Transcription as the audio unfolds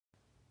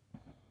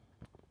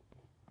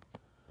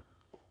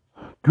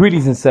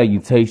Greetings and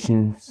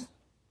salutations,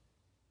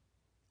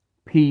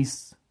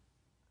 peace,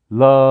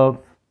 love,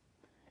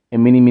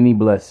 and many, many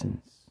blessings.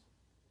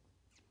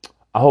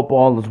 I hope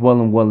all is well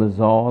and well is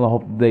all. I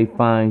hope the day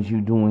finds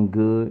you doing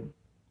good.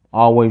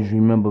 Always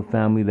remember,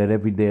 family, that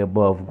every day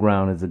above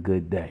ground is a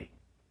good day.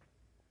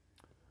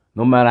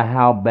 No matter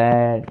how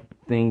bad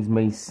things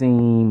may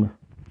seem,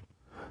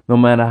 no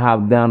matter how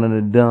down in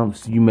the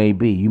dumps you may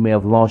be, you may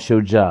have lost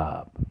your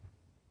job.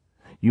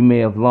 You may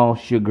have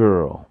lost your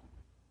girl.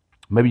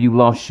 Maybe you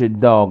lost your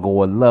dog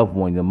or a loved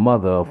one, your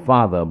mother, a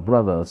father, a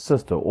brother, a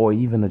sister, or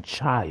even a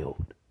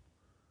child.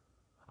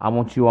 I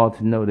want you all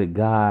to know that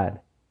God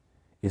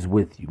is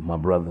with you, my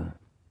brother.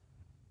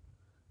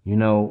 You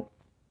know,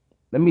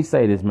 let me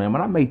say this, man.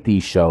 When I make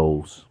these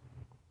shows,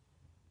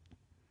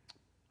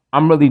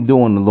 I'm really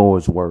doing the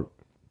Lord's work.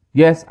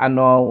 Yes, I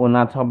know when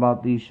I talk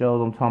about these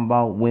shows, I'm talking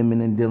about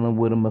women and dealing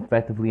with them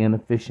effectively and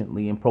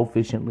efficiently and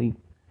proficiently.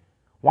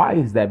 Why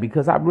is that?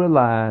 Because I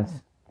realize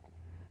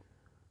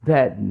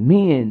that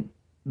men,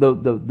 the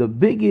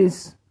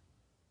biggest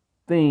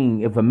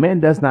thing, if a man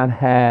does not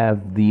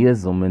have the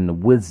ism and the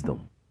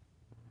wisdom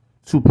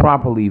to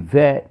properly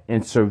vet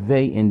and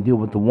survey and deal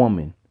with the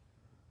woman,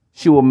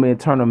 she will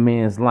turn a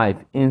man's life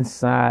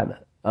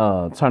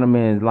turn a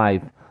man's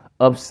life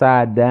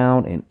upside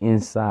down and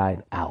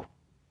inside out.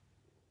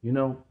 You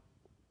know?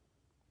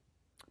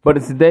 But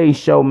in today's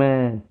show,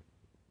 man,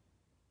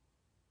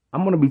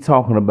 I'm going to be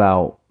talking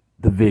about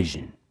the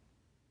vision.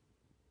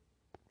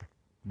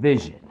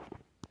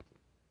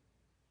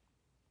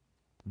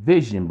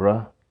 Vision,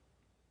 bruh.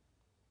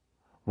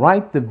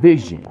 Write the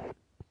vision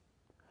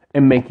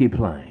and make it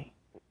plain.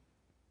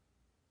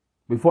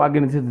 Before I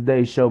get into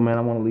today's show, man,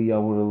 I want to leave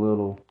y'all with a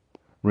little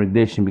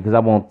rendition because I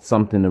want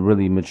something to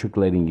really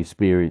matriculate in your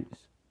spirits.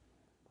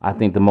 I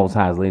think the Most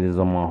High is laid this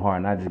on my heart,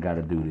 and I just got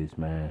to do this,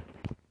 man.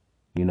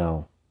 You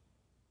know,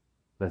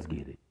 let's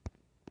get it.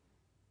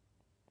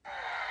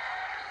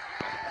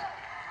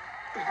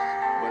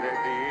 But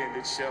at the end,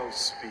 it shall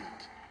speak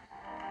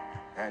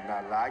and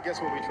not lie. I guess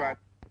what we try.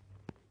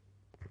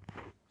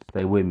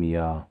 Stay with me,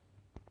 y'all.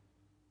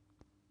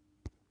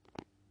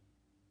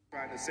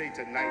 Trying to say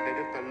tonight that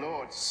if the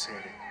Lord said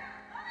it,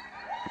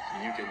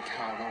 you can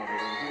count on it,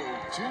 and He'll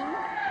do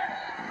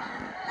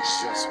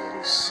just what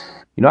He said.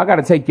 You know, I got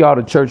to take y'all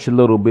to church a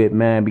little bit,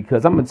 man,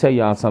 because I'm going to tell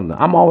y'all something.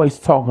 I'm always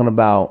talking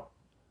about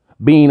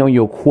being on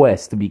your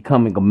quest to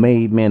becoming a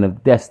made man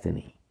of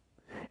destiny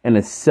and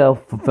a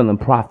self-fulfilling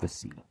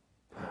prophecy.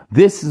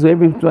 This is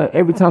every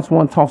time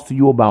someone talks to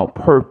you about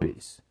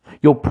purpose.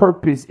 Your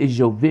purpose is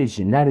your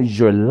vision. That is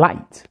your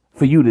light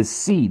for you to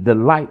see the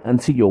light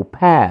unto your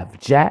path,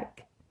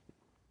 Jack.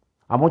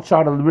 I want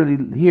y'all to really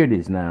hear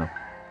this now.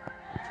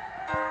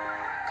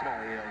 Come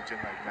on, Jim,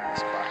 like nice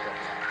spot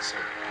up. So.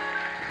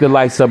 The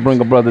lights up, bring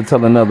a brother,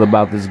 tell another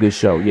about this good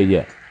show.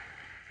 Yeah.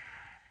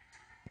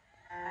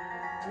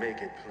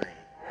 Make it plain.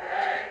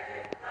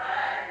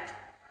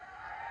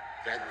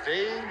 That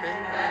they may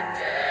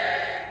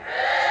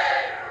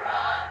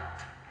run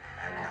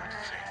and not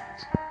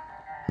faint.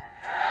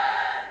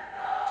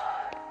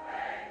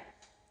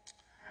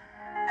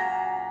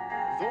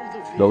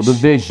 Though the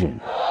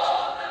vision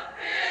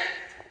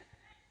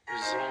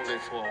is only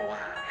for a while.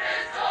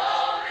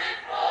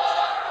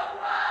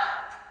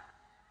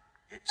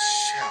 It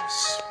shall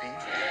speak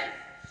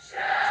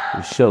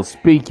it shall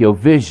speak your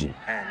vision.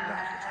 and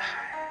not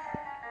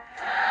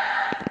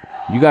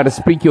lie. You got to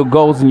speak your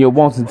goals and your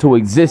wants into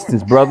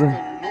existence, brother.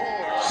 The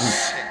Lord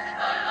said,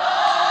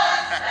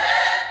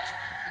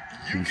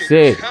 You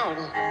said, count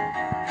on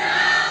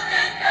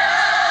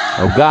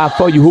oh God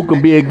for you, who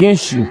can be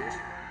against you?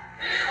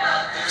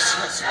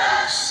 just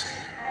what He said.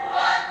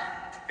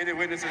 Any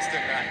witnesses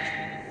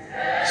tonight?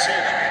 Say it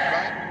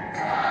again,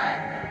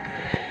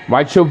 right?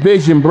 Write your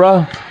vision,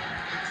 bruh.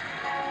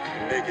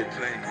 Make it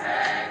plain.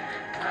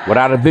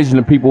 Without a vision,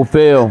 the people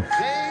fail. They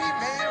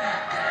may run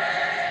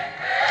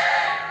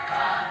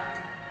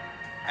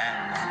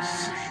and not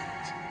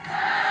faint.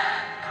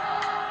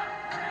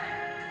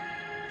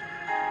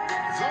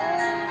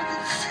 Though the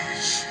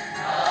vision,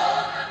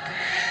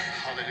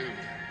 hallelujah,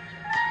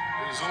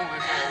 is only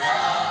for a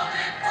while,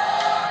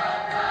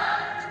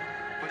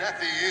 but at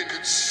the end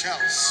it shall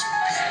speak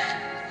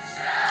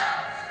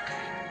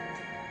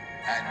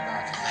and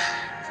not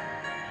lie.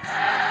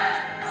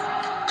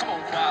 Come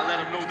on, choir, let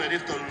them know that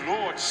if the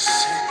Lord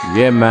said,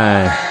 Yeah,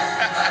 man.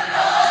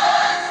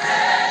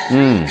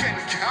 you can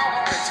count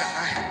on it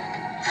tonight.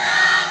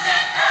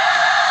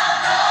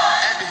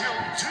 And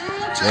He'll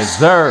do just Yes,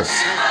 sir. what He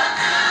said.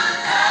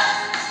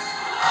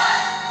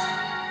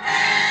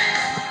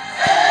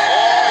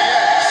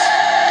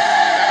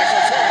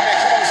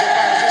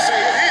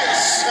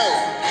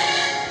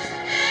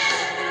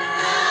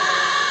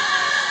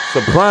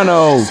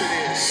 Sopranos. It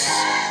is.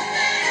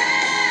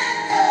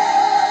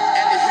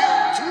 And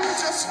He'll do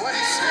just what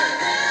He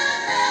said.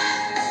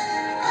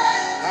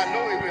 I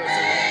know He will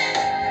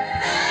tonight.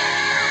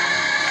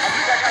 I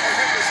think I got the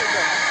witness in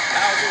the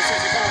alto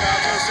says, come on,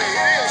 alto say,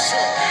 it is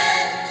so.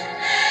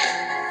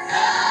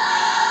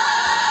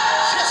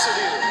 Yes, it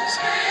is.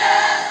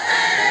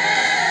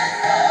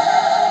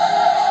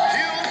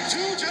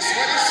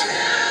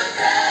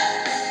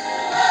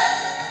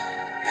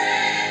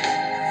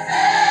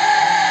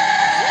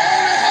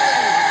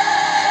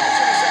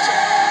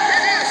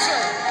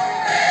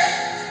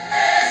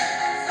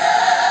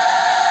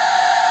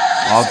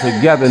 All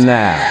together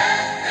now.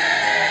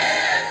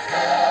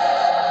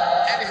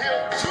 And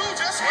he'll do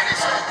just what he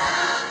said.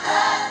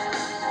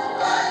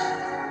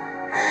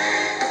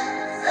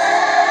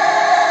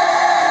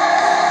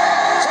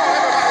 So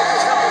everybody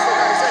just help us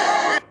somebody say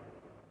it.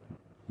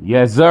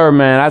 Yes, sir,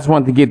 man. I just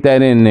wanted to get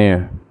that in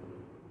there.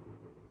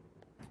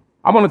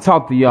 I want to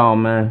talk to y'all,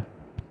 man.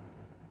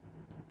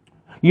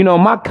 You know,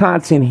 my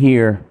content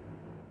here,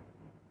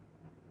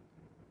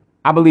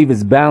 I believe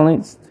is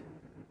balanced.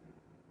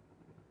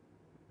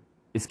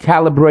 It's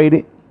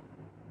calibrated.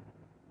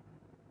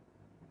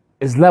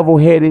 It's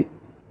level-headed.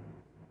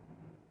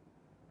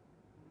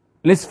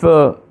 And it's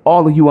for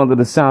all of you under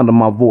the sound of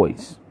my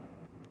voice.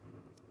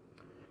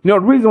 You know,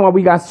 the reason why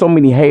we got so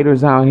many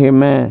haters out here,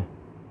 man,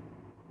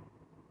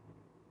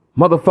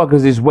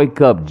 motherfuckers just wake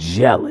up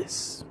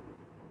jealous.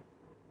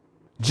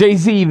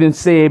 Jay-Z even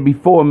said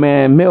before,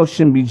 man, males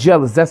shouldn't be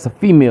jealous. That's a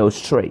female's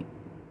trait.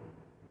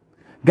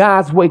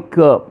 Guys wake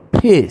up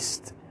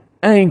pissed,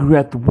 angry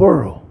at the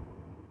world,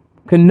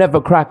 can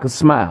never crack a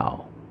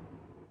smile.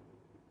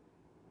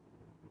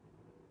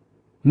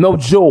 No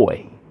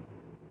joy,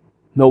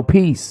 no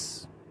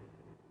peace.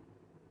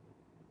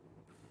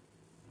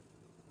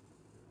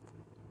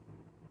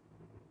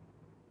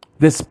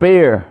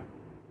 Despair,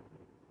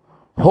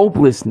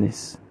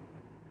 hopelessness,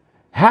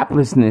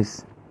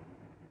 haplessness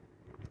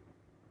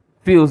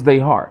fills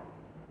their heart.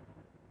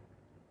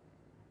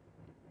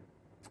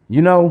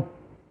 You know,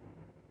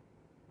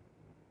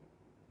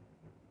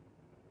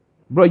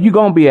 bro, you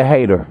gonna be a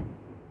hater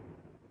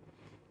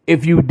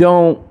if you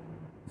don't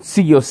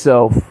see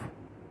yourself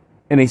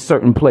in a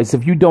certain place,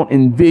 if you don't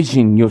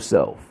envision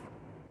yourself.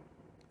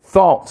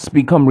 Thoughts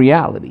become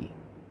reality.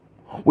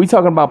 We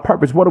talking about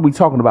purpose. What are we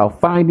talking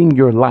about? Finding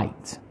your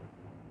light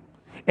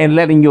and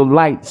letting your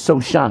light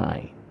so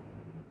shine.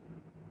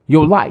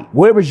 Your light.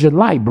 Where is your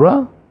light,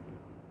 bruh?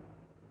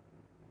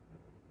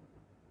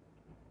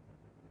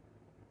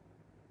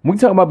 We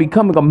talking about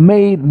becoming a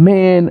made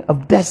man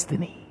of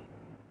destiny.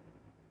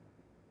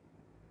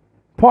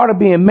 Part of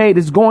being made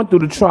is going through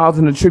the trials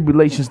and the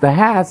tribulations to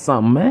have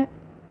something, man.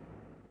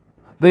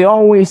 They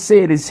always say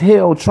it is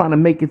hell trying to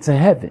make it to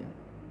heaven.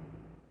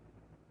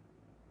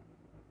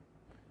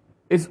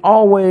 It's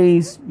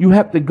always, you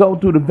have to go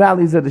through the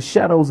valleys of the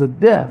shadows of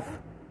death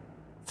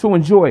to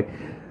enjoy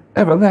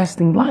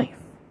everlasting life.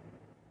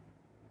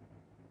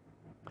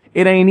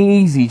 It ain't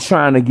easy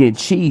trying to get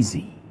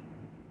cheesy.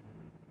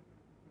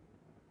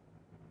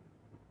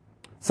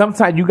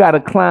 Sometimes you got to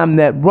climb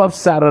that rough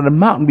side of the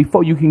mountain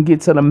before you can get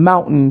to the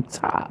mountain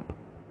top.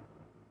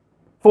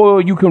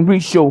 Before you can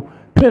reach your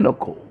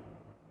pinnacle.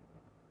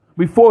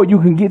 Before you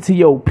can get to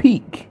your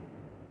peak.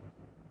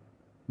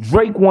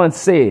 Drake once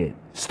said,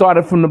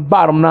 started from the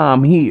bottom, now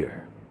I'm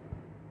here.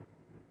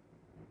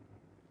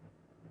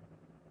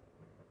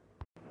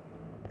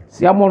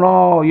 See, I want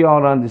all y'all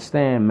to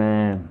understand,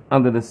 man,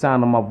 under the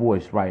sound of my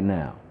voice right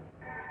now,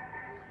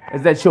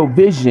 is that your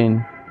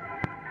vision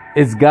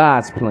is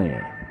God's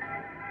plan.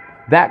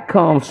 That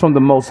comes from the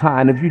Most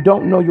High. And if you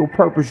don't know your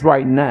purpose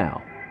right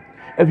now,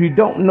 if you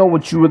don't know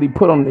what you really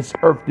put on this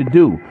earth to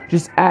do,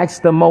 just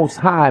ask the Most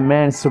High,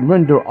 man.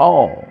 Surrender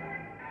all.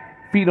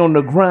 Feet on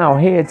the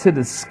ground, head to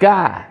the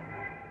sky,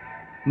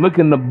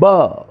 looking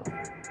above.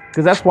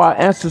 Because that's where our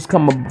answers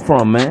come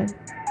from, man.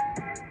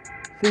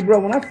 See, bro,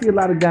 when I see a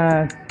lot of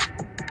guys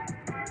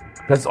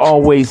that's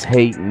always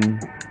hating,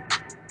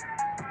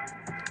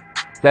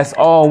 that's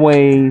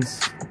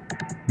always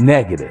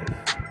negative,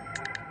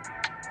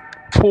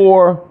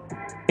 poor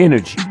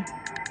energy,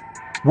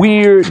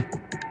 weird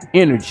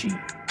energy,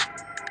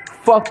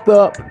 fucked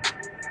up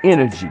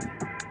energy,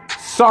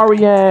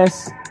 sorry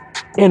ass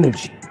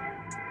energy.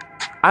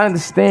 I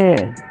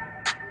understand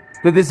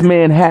that this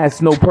man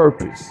has no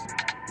purpose.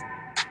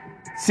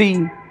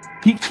 See,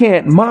 he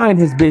can't mind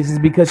his business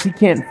because he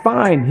can't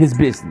find his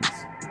business.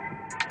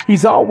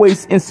 He's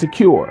always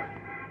insecure.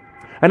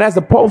 And as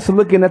opposed to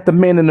looking at the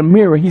man in the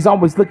mirror, he's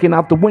always looking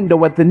out the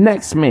window at the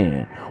next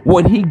man.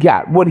 What he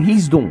got, what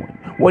he's doing,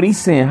 what he's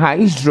saying, how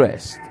he's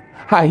dressed,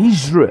 how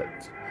he's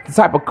dripped, the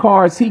type of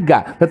cars he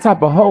got, the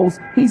type of hoes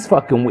he's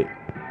fucking with.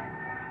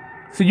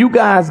 So you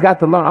guys got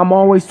to learn. I'm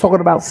always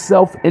talking about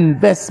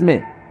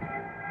self-investment.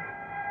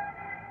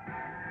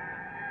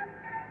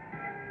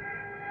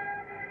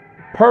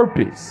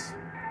 Purpose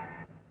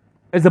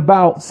is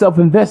about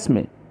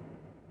self-investment.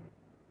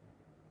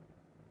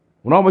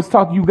 When I always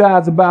talk to you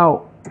guys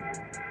about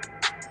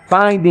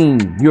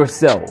finding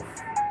yourself,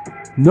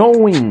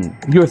 knowing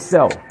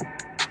yourself,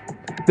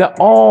 that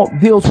all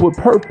deals with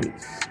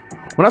purpose.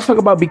 When I talk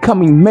about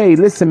becoming made,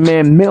 listen,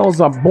 man,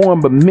 males are born,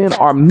 but men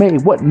are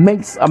made. What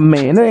makes a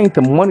man? It ain't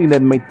the money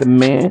that make the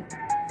man.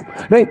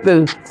 It ain't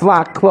the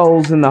fly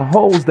clothes and the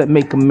hoes that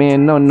make a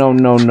man. No, no,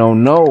 no, no,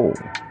 no.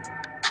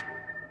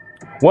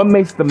 What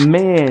makes the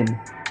man?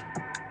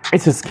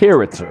 It's his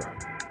character.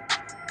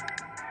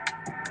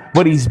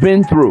 What he's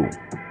been through.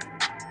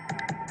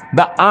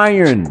 The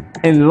iron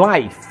in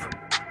life.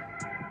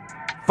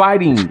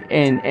 Fighting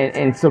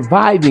and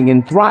surviving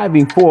and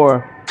thriving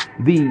for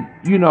the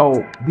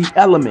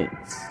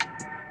elements.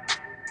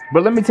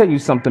 But let me tell you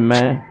something,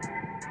 man.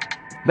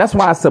 That's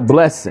why it's a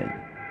blessing.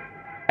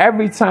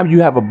 Every time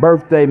you have a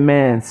birthday,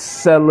 man,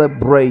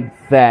 celebrate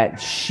that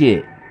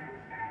shit.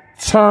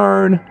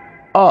 Turn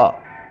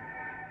up.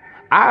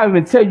 I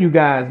even tell you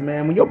guys,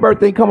 man, when your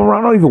birthday come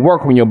around, don't even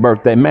work on your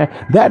birthday, man.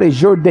 That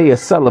is your day of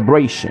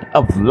celebration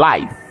of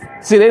life.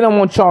 See, they don't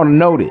want y'all to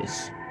know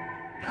this.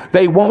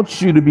 They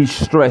want you to be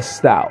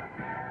stressed out,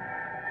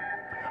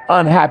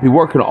 unhappy,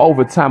 working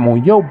overtime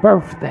on your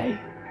birthday.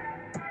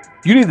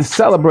 You need to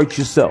celebrate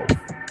yourself.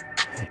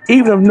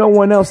 Even if no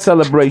one else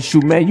celebrates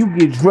you, man, you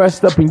get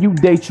dressed up and you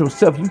date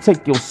yourself. You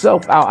take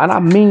yourself out. And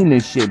I mean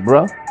this shit,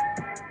 bro.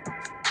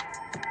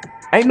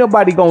 Ain't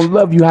nobody gonna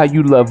love you how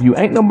you love you.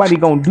 Ain't nobody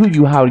gonna do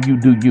you how you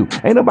do you.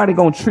 Ain't nobody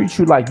gonna treat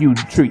you like you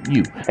treat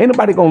you. Ain't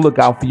nobody gonna look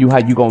out for you how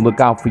you gonna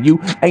look out for you.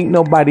 Ain't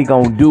nobody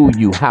gonna do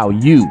you how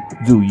you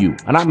do you.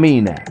 And I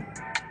mean that.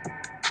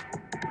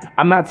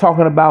 I'm not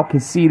talking about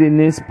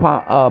conceitedness,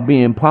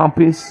 being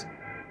pompous.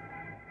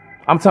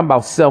 I'm talking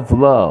about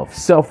self-love,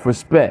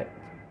 self-respect.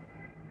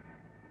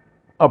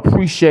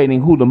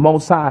 Appreciating who the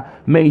Most High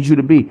made you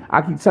to be.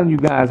 I keep telling you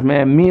guys,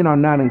 man, men are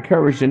not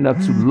encouraged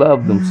enough to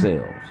love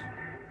themselves.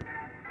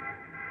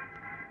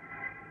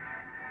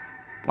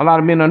 A lot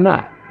of men are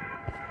not.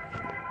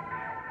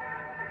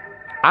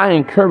 I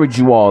encourage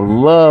you all,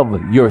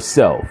 love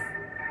yourself.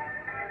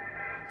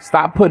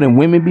 Stop putting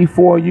women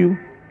before you.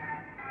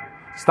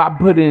 Stop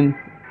putting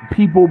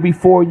people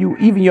before you,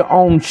 even your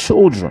own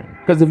children.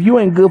 Because if you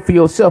ain't good for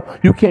yourself,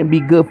 you can't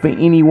be good for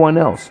anyone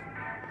else.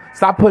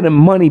 Stop putting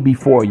money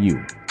before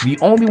you. The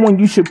only one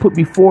you should put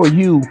before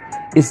you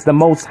is the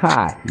Most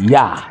High,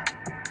 Yah.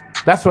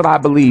 That's what I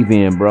believe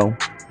in, bro.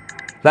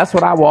 That's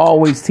what I will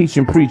always teach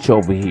and preach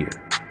over here.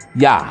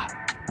 Yah.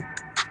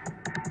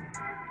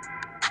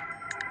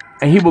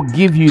 And he will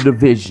give you the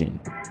vision.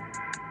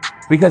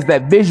 Because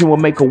that vision will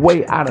make a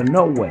way out of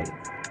no way.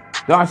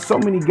 There are so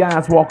many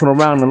guys walking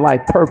around in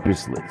life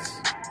purposeless.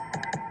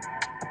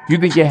 You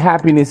think your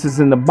happiness is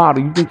in the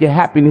bottle. You think your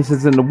happiness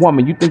is in the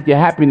woman. You think your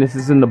happiness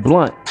is in the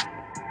blunt.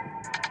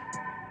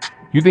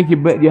 You think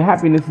your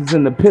happiness is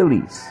in the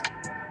pillies.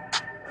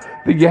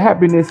 You think your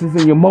happiness is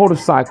in your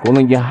motorcycle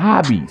and your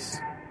hobbies.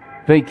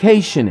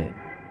 Vacationing.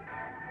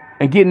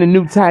 And getting a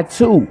new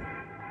tattoo.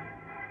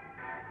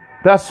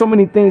 There are so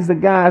many things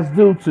that guys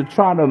do to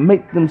try to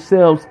make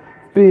themselves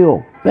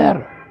feel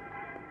better.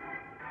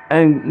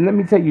 And let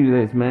me tell you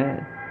this,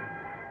 man.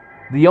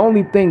 The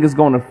only thing that's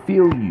going to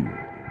fill you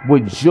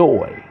with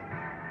joy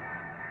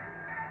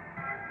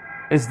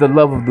is the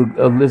love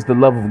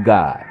of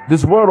God.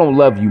 This world don't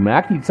love you,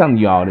 man. I keep telling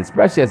y'all this,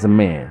 especially as a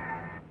man.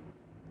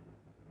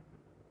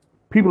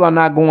 People are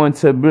not going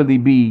to really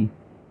be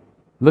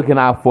looking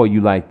out for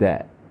you like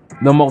that.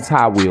 The Most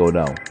High will,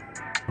 though.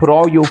 Put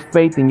all your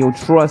faith and your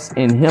trust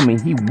in him,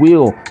 and he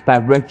will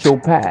direct your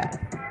path.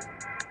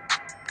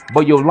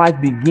 But your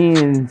life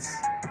begins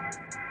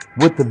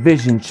with the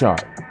vision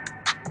chart.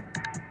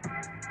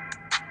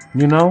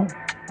 You know?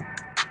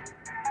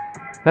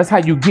 That's how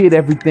you get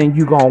everything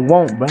you gonna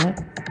want, man.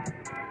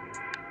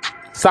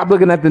 Stop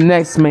looking at the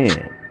next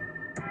man.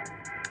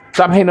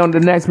 Stop hating on the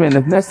next man.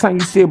 If next time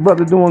you see a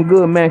brother doing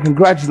good, man,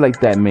 congratulate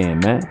that man,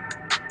 man.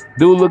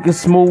 Dude looking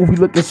smooth, he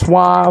looking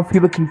suave, he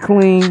looking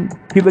clean,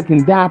 he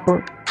looking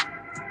dapper.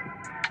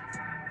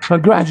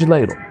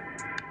 Congratulate him.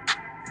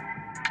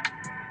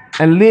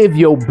 And live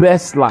your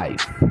best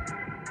life.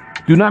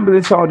 Do not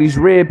believe all these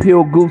red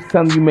pill goofs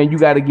telling you, man, you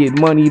got to get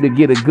money to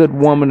get a good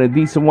woman, a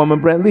decent woman,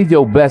 bro. Live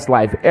your best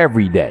life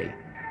every day.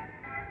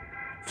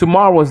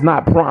 Tomorrow is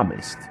not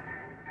promised.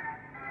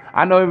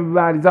 I know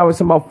everybody's always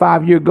talking about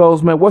 5-year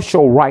goals, man. What's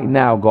your right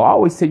now goal? I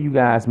always tell you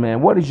guys,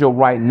 man, what is your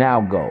right now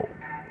goal?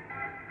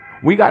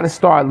 We got to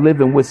start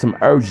living with some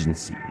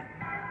urgency.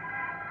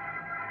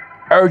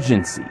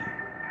 Urgency.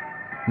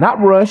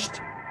 Not rushed,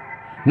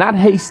 not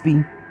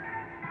hasty,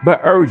 but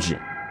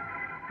urgent.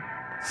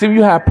 See, if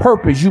you have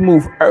purpose, you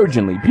move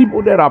urgently.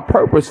 People that are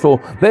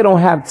purposeful, they don't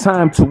have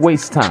time to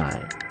waste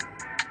time.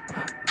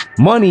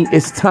 Money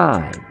is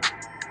time.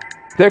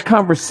 Their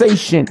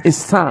conversation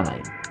is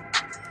time.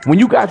 When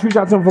you guys reach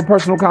out to them for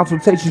personal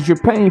consultations, you're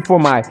paying for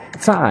my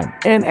time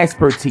and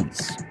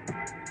expertise.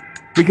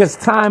 Because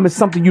time is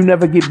something you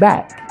never get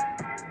back.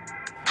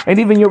 And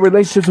even your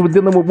relationships with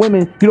dealing with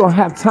women, you don't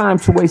have time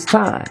to waste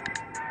time.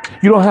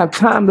 You don't have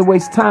time to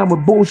waste time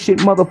with bullshit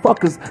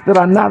motherfuckers that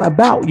are not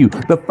about you.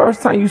 The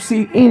first time you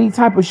see any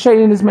type of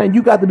shadiness, man,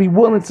 you got to be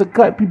willing to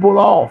cut people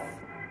off.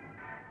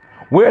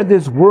 Wear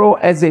this world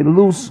as a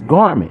loose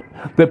garment.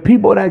 The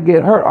people that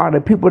get hurt are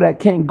the people that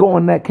can't go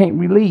and that can't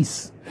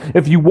release.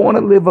 If you want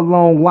to live a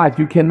long life,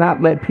 you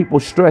cannot let people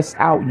stress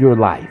out your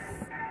life.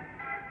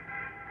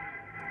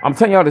 I'm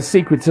telling y'all the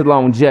secret to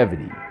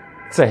longevity,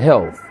 to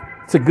health,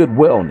 to good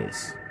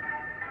wellness.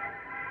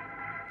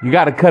 You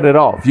got to cut it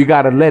off. You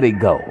got to let it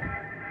go.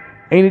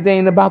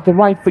 Anything about the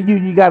right for you,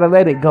 you got to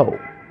let it go.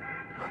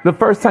 The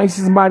first time you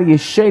see somebody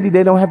is shady,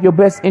 they don't have your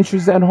best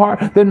interests at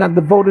heart, they're not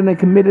devoted and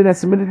committed and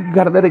submitted, you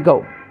got to let it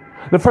go.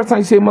 The first time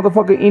you see a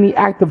motherfucker, any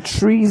act of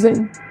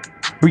treason,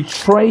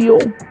 betrayal,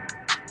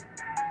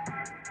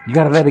 you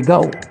got to let it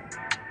go.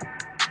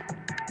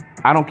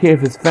 I don't care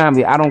if it's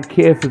family. I don't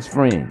care if it's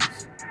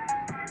friends.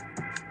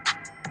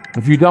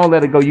 If you don't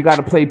let it go, you got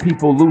to play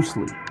people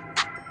loosely.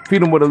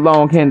 Feed them with a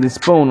long-handed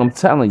spoon, I'm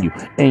telling you.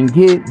 And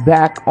get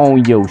back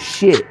on your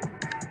shit.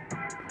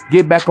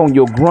 Get back on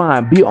your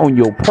grind. Be on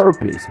your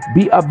purpose.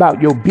 Be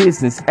about your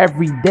business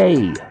every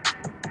day.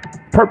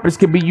 Purpose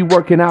could be you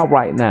working out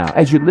right now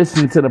as you're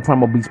listening to the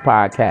Primal Beast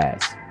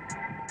podcast.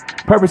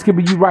 Purpose could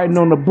be you writing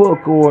on a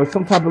book or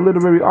some type of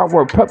literary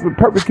artwork.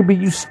 Purpose could be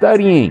you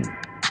studying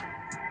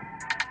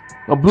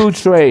a blue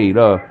trade,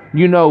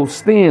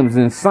 STEMs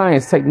and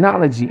science,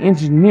 technology,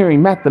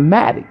 engineering,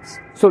 mathematics.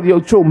 So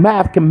your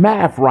math can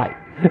math right.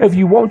 If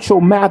you want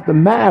your math to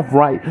math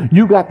right,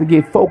 you got to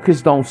get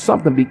focused on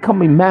something.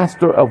 Become a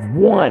master of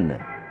one.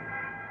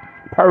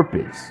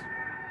 Purpose.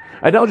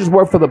 I don't just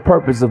work for the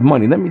purpose of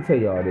money. Let me tell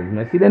y'all this,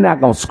 man. See, they're not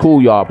going to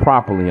school y'all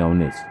properly on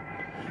this.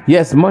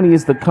 Yes, money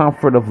is the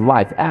comfort of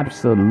life.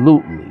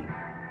 Absolutely.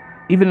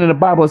 Even in the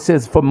Bible, it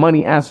says, for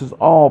money answers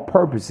all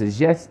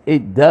purposes. Yes,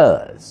 it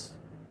does.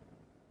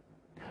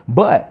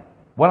 But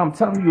what I'm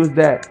telling you is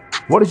that,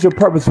 what is your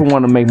purpose for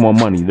wanting to make more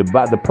money? To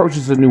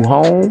purchase a new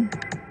home?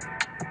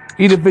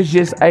 Either if it's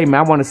just, hey,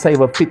 man, I want to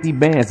save up 50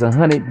 bands,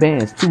 100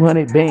 bands,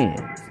 200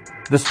 bands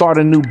to start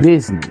a new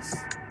business.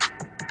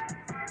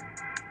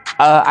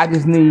 I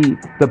just need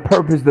the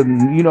purpose to,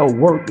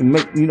 work and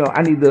make,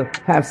 I need to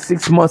have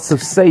 6 months of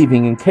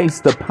saving in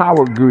case the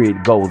power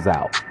grid goes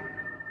out.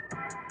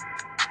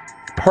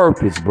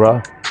 Purpose,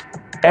 bruh.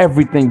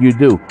 Everything you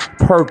do,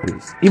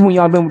 purpose. Even when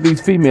y'all dealing with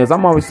these females,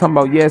 I'm always talking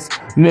about, yes,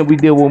 men, we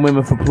deal with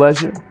women for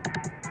pleasure.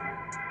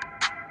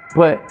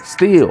 But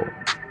still,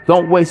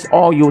 don't waste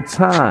all your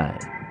time,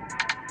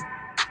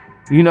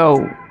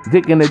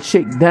 dicking a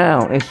chick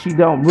down and she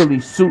don't really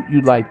suit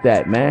you like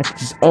that, man.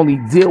 Just only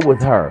deal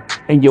with her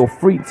in your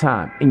free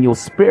time, in your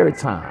spare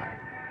time.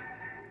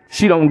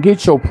 She don't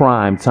get your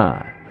prime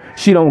time.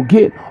 She don't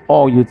get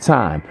all your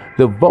time.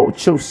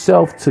 Devote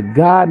yourself to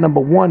God,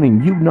 number one,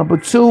 and you, number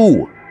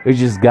two. It's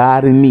just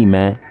God and me,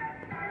 man.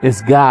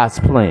 It's God's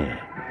plan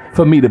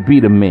for me to be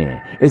the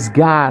man. It's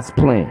God's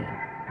plan.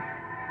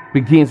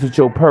 Begins with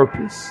your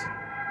purpose.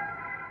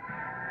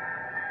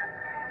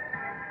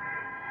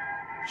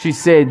 She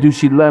said, do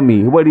she love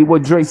me?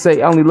 What Drake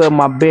say? I only love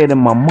my bed and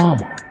my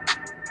mama.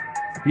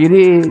 You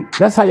dig?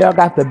 That's how y'all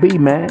got to be,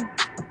 man.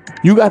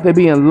 You got to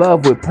be in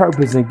love with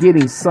purpose and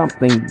getting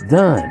something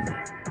done.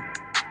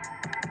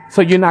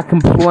 So you're not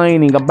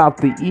complaining about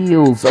the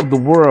ills of the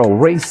world,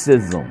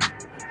 racism,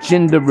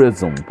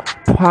 genderism,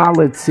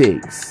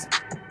 politics,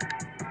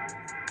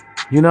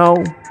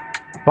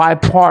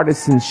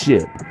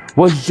 bipartisanship.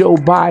 What's Joe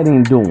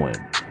Biden doing?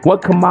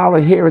 What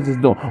Kamala Harris is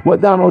doing?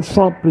 What Donald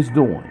Trump is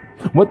doing?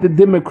 What the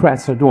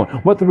Democrats are doing?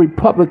 What the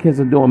Republicans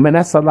are doing? Man,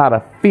 that's a lot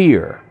of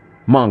fear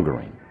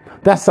mongering.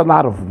 That's a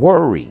lot of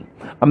worry.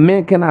 A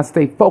man cannot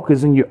stay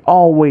focused and you're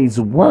always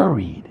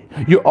worried.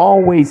 You're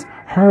always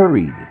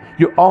hurried.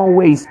 You're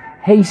always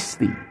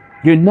hasty.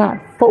 You're not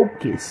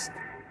focused.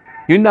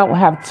 You don't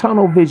have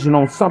tunnel vision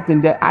on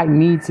something that I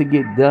need to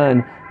get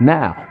done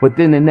now.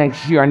 Within the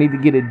next year, I need to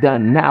get it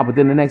done now.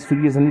 Within the next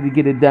 2 years, I need to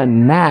get it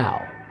done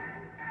now.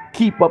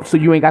 Keep up so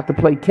you ain't got to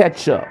play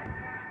catch up.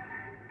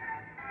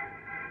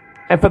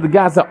 And for the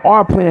guys that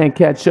are playing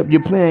catch up,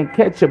 you're playing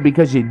catch up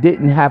because you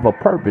didn't have a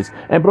purpose.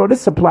 And bro,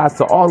 this applies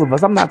to all of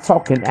us. I'm not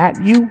talking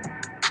at you.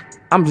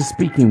 I'm just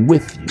speaking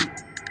with you.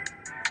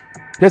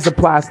 This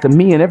applies to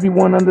me and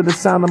everyone under the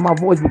sound of my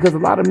voice, because a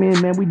lot of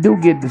men, man, we do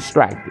get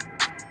distracted.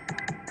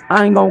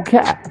 I ain't gonna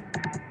cap.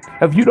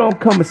 If you don't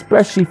come,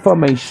 especially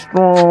from a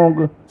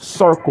strong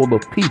circle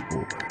of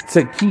people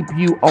to keep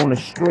you on a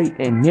straight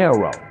and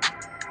narrow,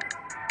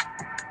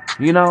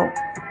 you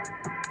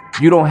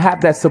don't have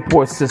that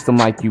support system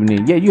like you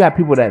need. Yeah, you have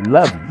people that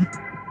love you,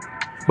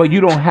 but you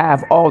don't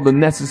have all the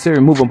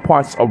necessary moving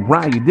parts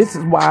around you. This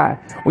is why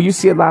when you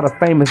see a lot of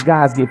famous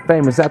guys get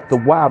famous, after a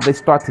while, they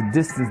start to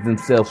distance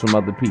themselves from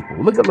other people.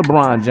 Look at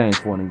LeBron James,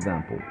 for an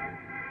example.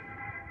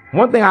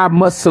 One thing I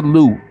must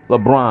salute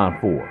LeBron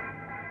for,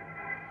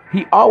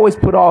 he always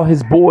put all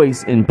his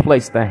boys in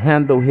place to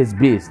handle his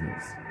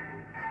business.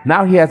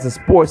 Now he has a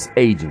sports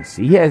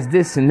agency. He has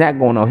this and that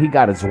going on. He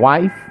got his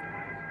wife,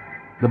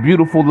 the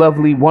beautiful,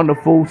 lovely,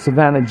 wonderful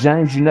Savannah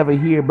James. You never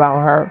hear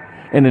about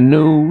her in the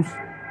news,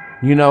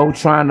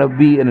 trying to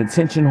be an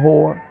attention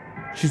whore.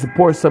 She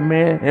supports her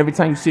man. And every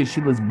time you see her,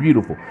 she looks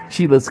beautiful.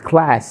 She looks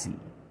classy.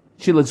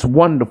 She looks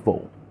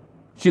wonderful.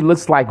 She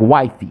looks like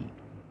wifey.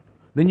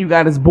 Then you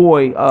got his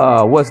boy,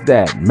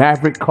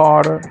 Maverick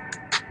Carter.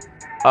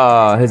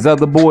 His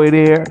other boy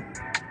there.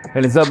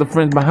 And his other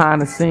friends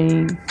behind the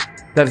scenes.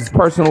 That's his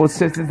personal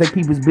assistants. They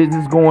keep his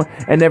business going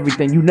and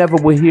everything. You never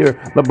will hear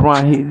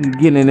LeBron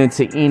getting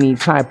into any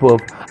type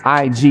of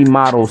IG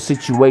model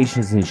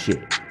situations and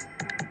shit,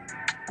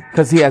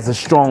 because he has a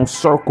strong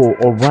circle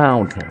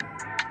around him.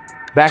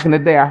 Back in the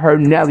day, I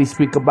heard Nelly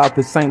speak about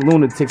the St.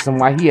 Lunatics and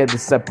why he had to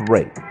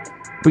separate,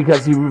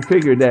 because he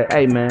figured that,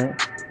 hey man,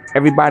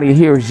 everybody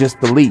here is just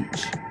the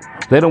leech.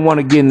 They don't want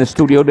to get in the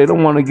studio. They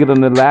don't want to get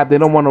in the lab. They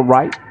don't want to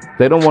write.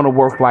 They don't want to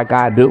work like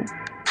I do.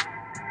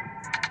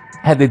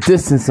 Had to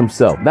distance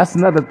himself. That's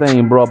another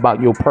thing, bro,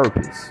 about your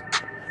purpose.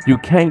 You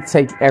can't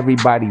take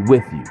everybody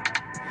with you.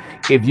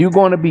 If you're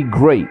going to be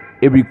great,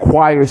 it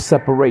requires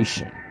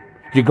separation.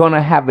 You're going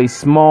to have a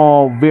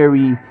small,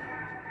 very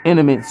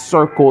intimate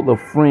circle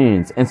of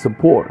friends and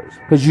supporters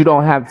because you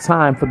don't have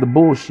time for the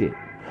bullshit.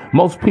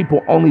 Most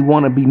people only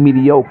want to be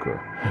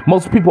mediocre.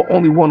 Most people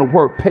only want to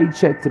work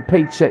paycheck to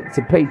paycheck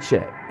to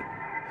paycheck.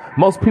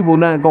 Most people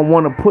not going to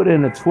want to put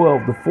in the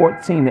 12 to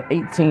 14 to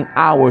 18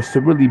 hours to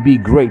really be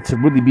great, to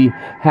really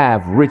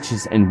have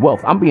riches and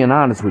wealth. I'm being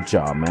honest with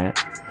y'all, man.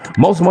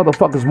 Most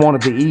motherfuckers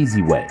wanted the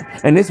easy way.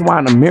 And this is why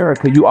in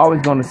America, you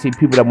always going to see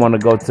people that want to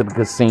go to the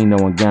casino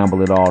and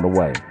gamble it all the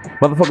way.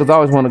 Motherfuckers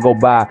always want to go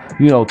buy,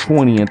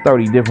 20 and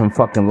 30 different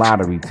fucking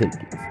lottery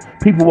tickets.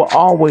 People will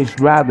always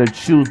rather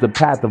choose the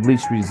path of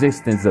least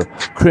resistance of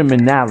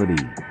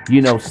criminality,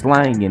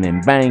 slanging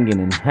and banging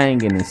and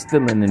hanging and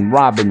stealing and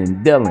robbing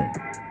and dealing.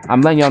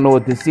 I'm letting y'all know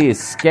what this is: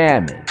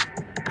 scamming,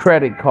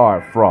 credit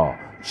card fraud,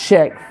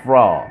 check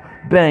fraud,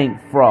 bank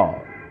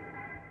fraud.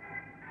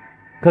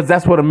 Because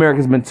that's what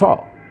America's been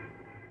taught.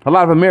 A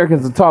lot of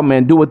Americans are taught,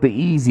 man, do it the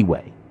easy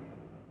way.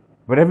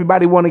 But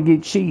everybody want to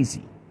get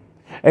cheesy.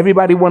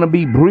 Everybody want to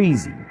be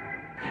breezy.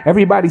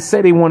 Everybody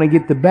say they want to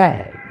get the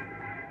bag.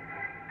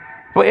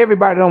 But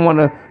everybody don't want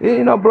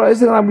to, bro,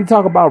 it's like we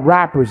talk about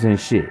rappers and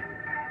shit.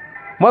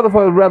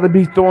 Motherfuckers rather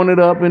be throwing it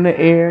up in the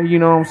air, you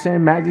know what I'm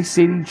saying? Magic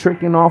City,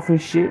 tricking off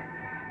and shit.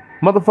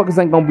 Motherfuckers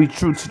ain't gonna be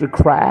true to the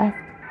craft.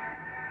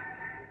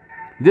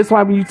 This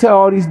why when you tell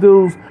all these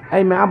dudes,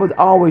 hey man, I would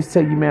always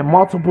tell you, man,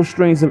 multiple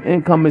streams of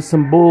income is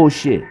some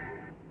bullshit.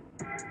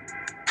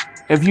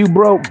 If you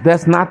broke,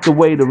 that's not the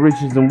way to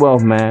riches and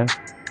wealth, man.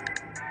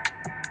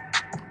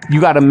 You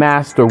got to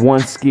master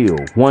one skill,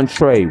 one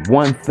trade,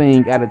 one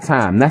thing at a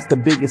time. That's the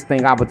biggest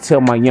thing I would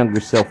tell my younger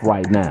self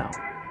right now.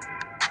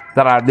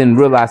 That I didn't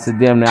realize to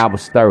them that I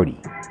was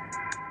 30.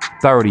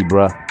 30,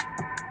 bruh.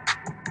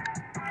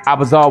 I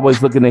was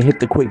always looking to hit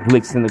the quick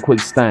licks and the quick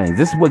stains.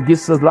 This is what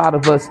gets a lot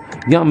of us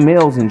young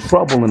males in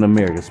trouble in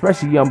America,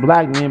 especially young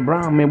black men,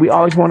 brown men. We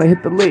always want to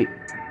hit the lick.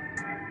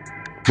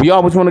 We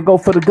always want to go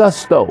for the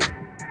gusto.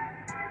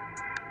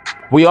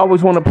 We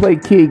always want to play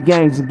kid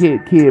games and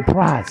get kid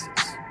prizes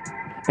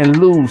and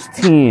lose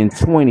 10,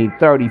 20,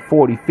 30,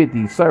 40,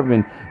 50,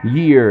 serving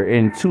year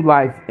and 2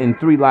 life and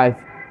 3 life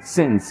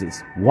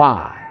sentences.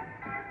 Why?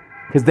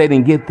 Because they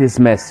didn't get this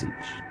message.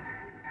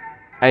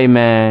 Hey,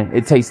 man,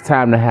 it takes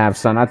time to have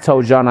son. I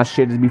told y'all, and I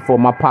shared this before.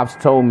 My pops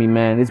told me,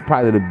 man, it's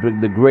probably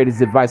the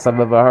greatest advice I've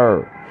ever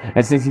heard.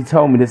 And since he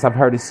told me this, I've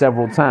heard it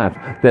several times.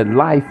 That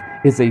life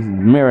is a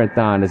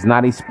marathon. It's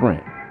not a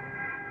sprint.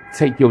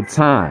 Take your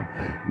time,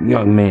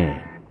 young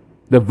man.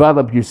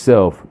 Develop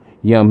yourself,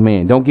 young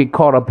man. Don't get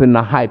caught up in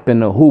the hype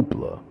and the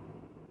hoopla.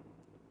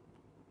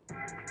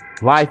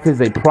 Life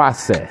is a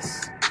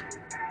process.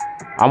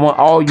 I want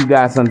all you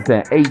guys to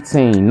understand.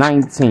 18,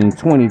 19,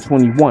 20,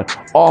 21.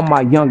 All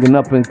my young and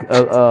up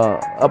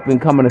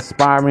and coming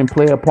aspiring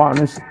player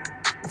partners,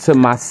 to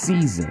my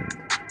seasoned,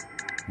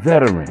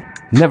 veteran,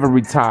 never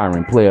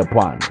retiring player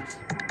partners,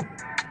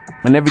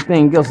 and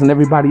everything else and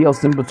everybody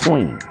else in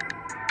between.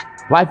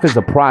 Life is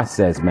a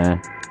process,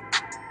 man.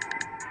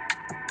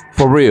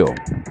 For real.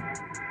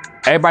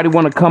 Everybody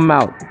want to come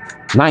out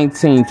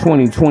 19,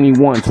 20,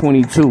 21,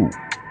 22.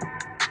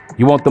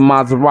 You want the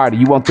Maserati.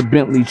 You want the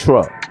Bentley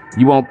truck.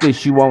 You want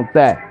this, you want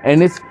that.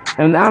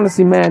 And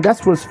honestly, man,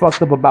 that's what's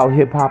fucked up about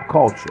hip hop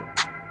culture.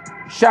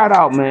 Shout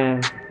out,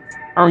 man.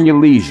 Earn Your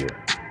Leisure.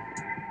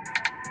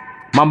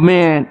 My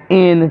man,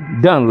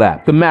 N.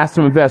 Dunlap, the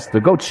master investor.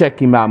 Go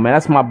check him out, man.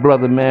 That's my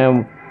brother,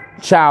 man.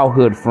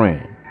 Childhood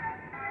friend.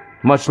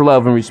 Much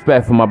love and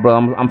respect for my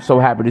brother. I'm so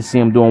happy to see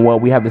him doing well.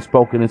 We haven't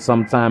spoken in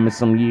some time, in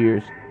some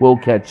years. We'll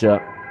catch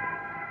up.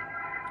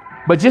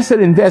 But just at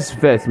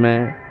InvestFest,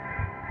 man,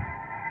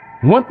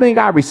 one thing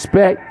I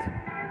respect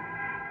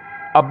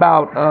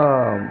about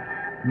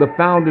the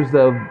founders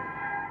of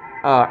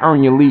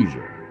Earn Your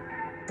Leisure,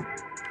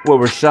 well,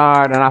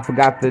 Rashad, and I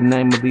forgot the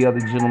name of the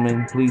other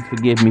gentleman. Please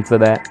forgive me for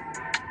that.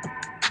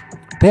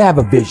 They have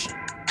a vision.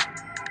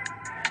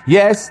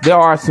 Yes, there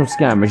are some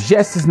scammers.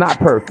 Yes, it's not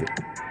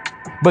perfect.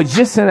 But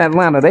just in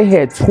Atlanta, they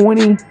had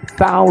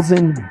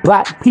 20,000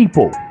 black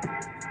people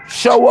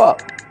show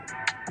up.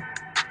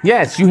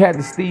 Yes, you had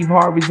the Steve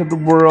Harveys of the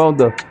world,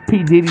 the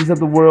P. Diddy's of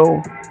the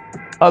world,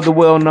 other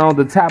well-known,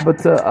 the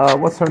Tabitha,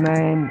 what's her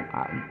name?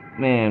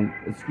 Man,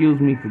 excuse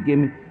me, forgive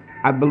me.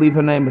 I believe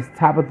her name is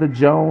Tabitha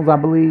Jones, I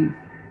believe.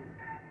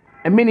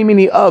 And many,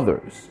 many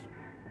others.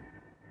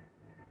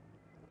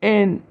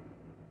 And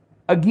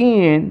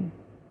again,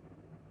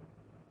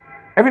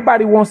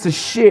 everybody wants to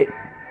shit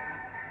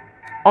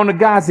on the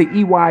guys at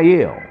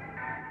EYL.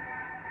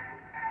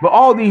 But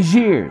all these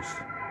years,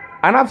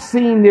 and I've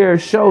seen their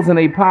shows and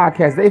their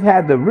podcasts, they've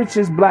had the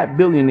richest black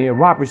billionaire,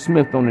 Robert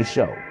Smith, on the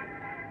show.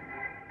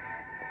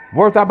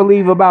 Worth, I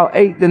believe, about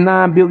 $8 to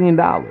 $9 billion.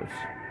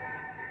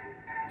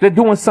 They're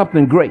doing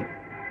something great.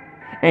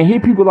 And here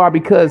people are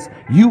because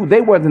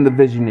they wasn't the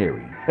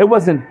visionary. It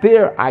wasn't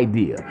their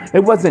idea.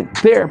 It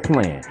wasn't their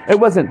plan. It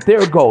wasn't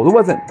their goal. It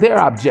wasn't their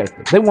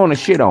objective. They want to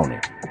shit on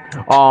it.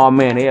 Oh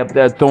man, they up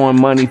there throwing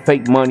money,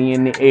 fake money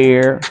in the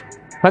air.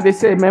 Like they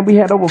said, man, we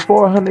had over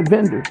 400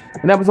 vendors,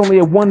 and that was only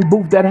at one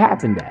booth that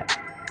happened at.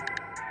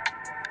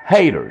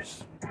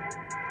 Haters.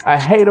 A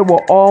hater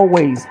will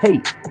always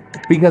hate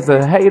because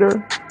a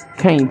hater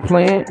can't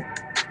plan.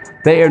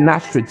 They are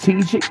not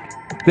strategic.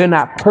 They're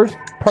not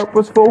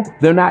purposeful.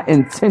 They're not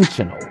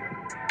intentional.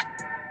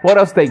 What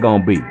else they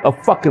gonna be? A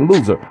fucking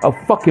loser, a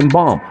fucking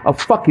bum, a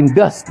fucking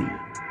dusty.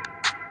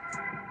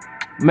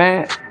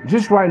 Man,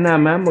 just right now,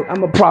 man, I'm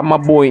gonna prop my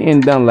boy N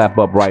Dunlap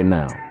up right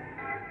now.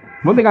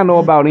 One thing I know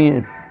about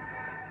N,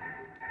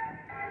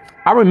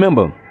 I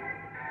remember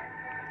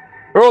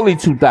early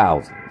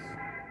 2000s.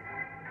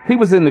 He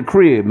was in the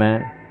crib,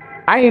 man.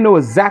 I didn't know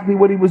exactly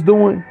what he was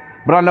doing,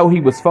 but I know he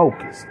was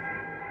focused.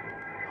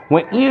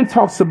 When N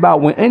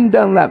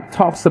Dunlap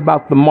talks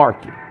about the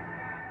market,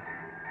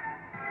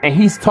 and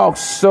he's talked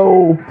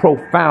so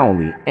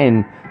profoundly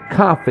and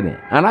confident,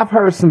 and I've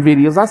heard some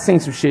videos, I've seen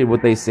some shit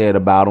what they said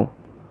about him.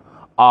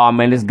 Oh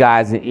man, this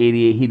guy's an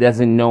idiot. He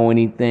doesn't know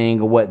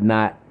anything or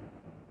whatnot.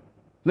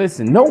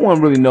 Listen, no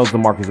one really knows the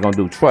market's gonna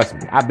do. Trust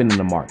me, I've been in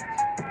the market.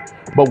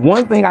 But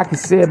one thing I can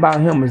say about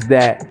him is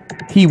that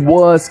he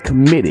was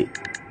committed.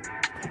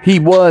 He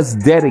was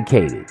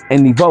dedicated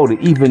and devoted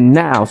even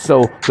now.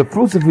 So the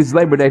fruits of his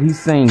labor that he's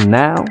saying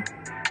now,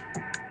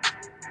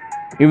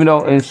 even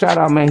though, and shout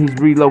out, man, he's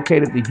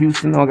relocated to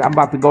Houston. I'm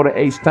about to go to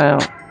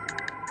H-Town.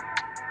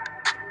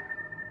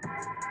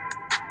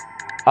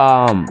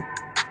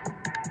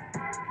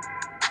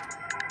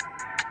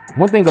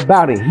 One thing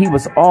about it, he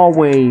was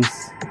always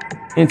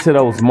into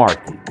those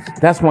markets.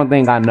 That's one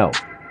thing I know.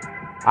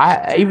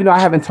 Even though I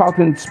haven't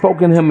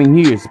spoken to him in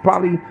years,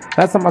 probably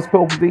last time I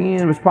spoke to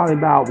him was probably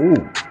about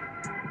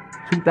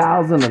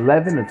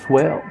 2011 or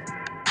 12.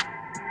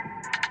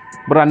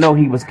 But I know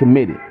he was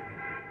committed.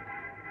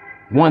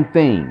 One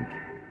thing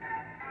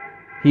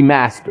he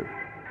mastered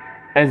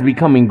as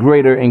becoming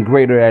greater and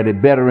greater at it,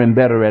 better and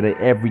better at it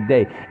every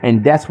day.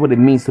 And that's what it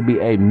means to be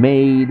a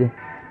made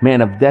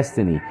man of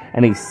destiny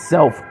and a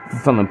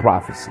self-fulfilling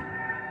prophecy.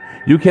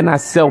 You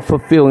cannot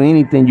self-fulfill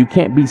anything. You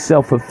can't be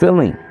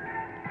self-fulfilling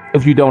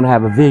if you don't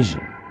have a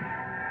vision.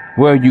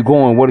 Where are you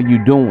going? What are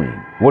you doing?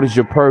 What is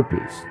your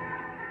purpose?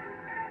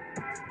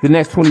 The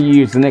next 20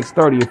 years, the next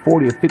 30 or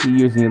 40 or 50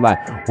 years in your life,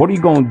 what are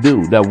you going to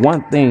do? That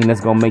one thing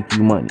that's going to make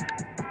you money.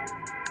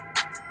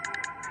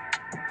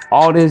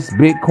 All this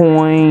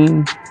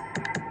Bitcoin,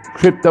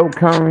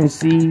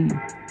 cryptocurrency,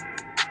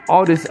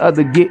 all this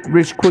other get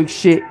rich quick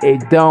shit,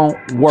 it don't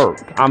work.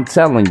 I'm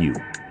telling you.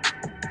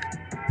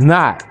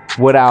 Not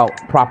without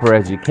proper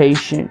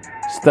education,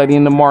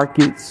 studying the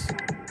markets,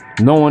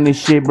 knowing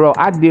this shit, bro.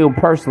 I deal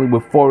personally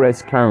with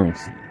Forex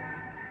currency.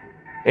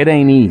 It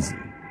ain't easy.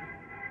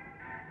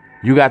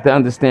 You got to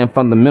understand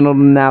fundamental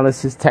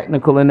analysis,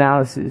 technical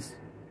analysis.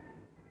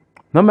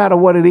 No matter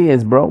what it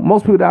is, bro.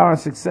 Most people that are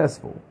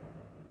successful,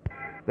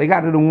 they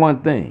got to do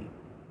one thing.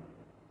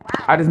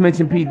 I just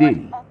mentioned P.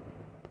 Diddy.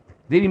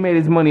 Diddy made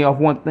his money off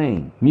one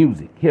thing: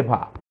 music, hip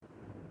hop.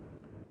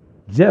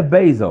 Jeff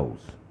Bezos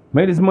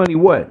made his money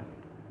what?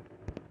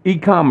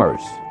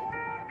 E-commerce.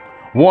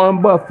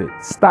 Warren Buffett,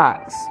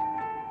 stocks.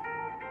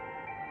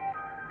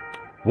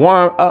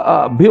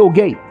 Bill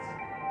Gates,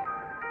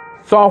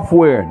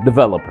 software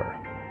developer.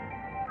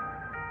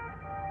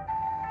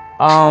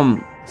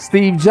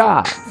 Steve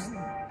Jobs,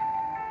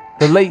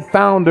 the late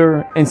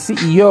founder and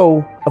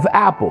CEO of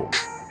Apple,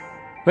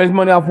 made his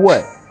money off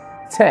what?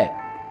 Tech.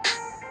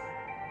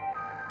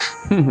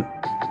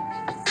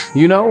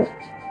 You know,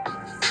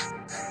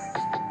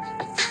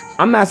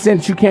 I'm not saying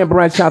that you can't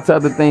branch out to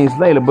other things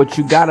later, but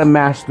you gotta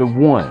master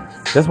one.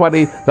 That's why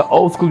the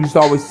old school used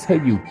to always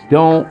tell you,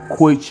 don't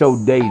quit your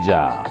day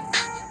job.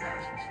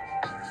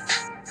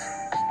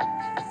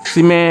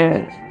 See,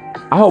 man,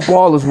 I hope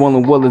all is well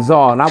and well is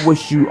all, and I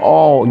wish you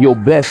all your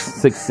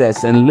best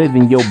success and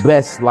living your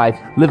best life,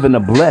 living a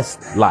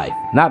blessed life,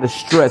 not a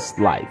stressed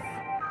life.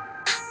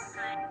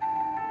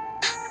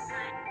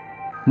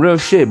 Real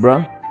shit,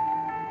 bro.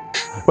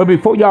 But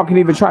before y'all can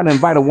even try to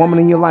invite a woman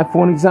in your life,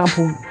 for an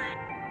example,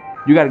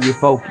 you got to get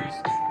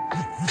focused.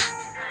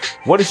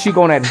 What is she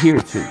going to adhere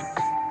to?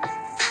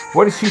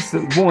 What is she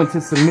going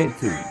to submit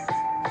to?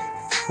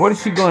 What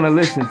is she going to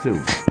listen to?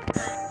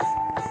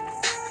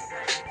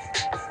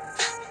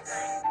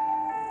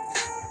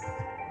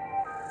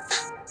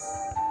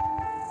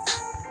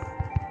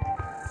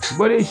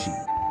 What is she?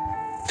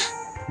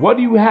 What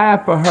do you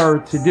have for her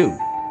to do?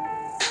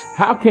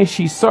 How can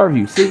she serve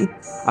you? See,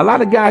 a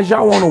lot of guys,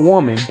 y'all want a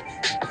woman,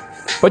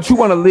 but you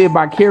want to live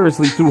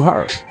vicariously through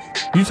her.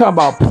 You talk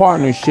about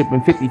partnership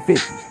and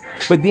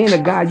 50-50. But then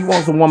a guy, you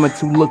want a woman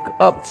to look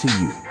up to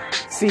you.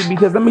 See,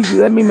 because let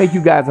me make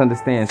you guys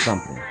understand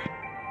something.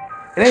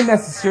 It ain't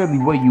necessarily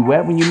where you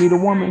at when you meet a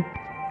woman.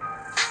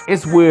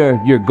 It's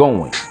where you're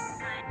going.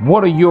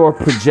 What are your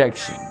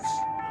projections?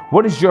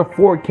 What is your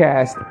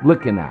forecast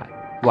looking at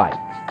like?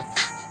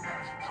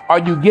 Are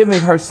you giving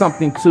her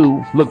something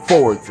to look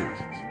forward to?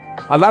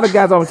 A lot of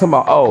guys always talk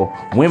about, oh,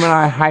 women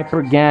are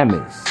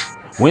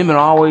hypergamous. Women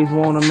always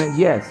want to make,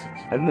 yes.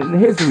 And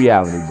here's the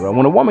reality, bro.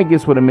 When a woman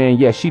gets with a man,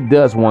 yes, she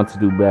does want to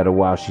do better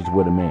while she's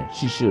with a man.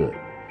 She should.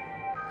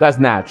 That's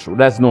natural.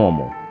 That's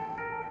normal.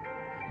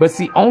 But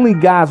see, only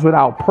guys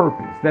without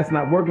purpose, that's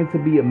not working to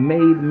be a made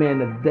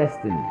man of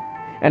destiny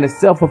and a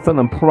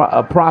self-fulfilling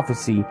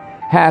prophecy,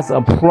 has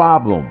a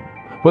problem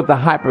with the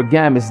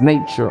hypergamous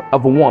nature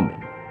of a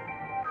woman.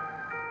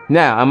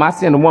 Now, am I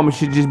saying a woman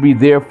should just be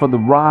there for the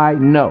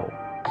ride? No.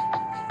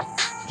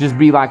 Just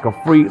be like a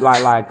free,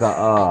 like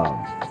a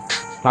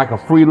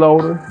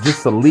freeloader,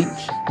 just a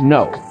leech?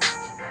 No.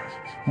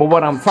 But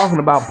what I'm talking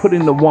about,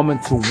 putting the woman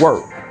to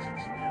work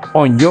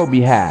on your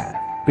behalf,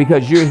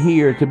 because you're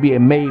here to be a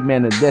made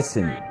man of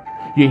destiny.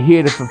 You're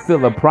here to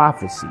fulfill a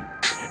prophecy.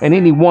 And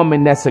any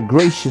woman that's a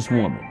gracious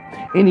woman,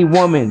 any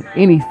woman,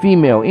 any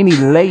female, any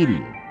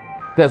lady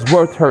that's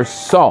worth her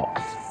salt,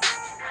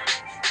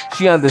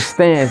 she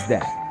understands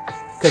that,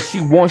 because she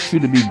wants you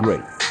to be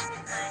great.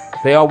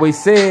 They always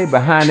say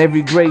behind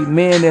every great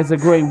man there's a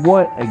great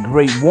what? A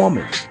great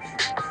woman.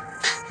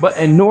 But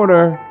in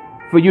order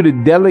for you to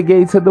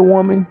delegate to the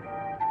woman,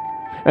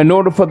 in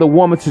order for the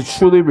woman to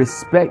truly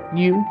respect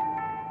you,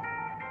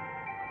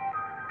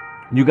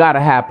 you got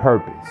to have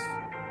purpose.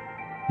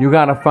 You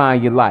got to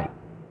find your light.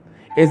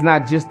 It's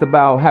not just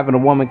about having a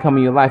woman come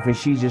in your life and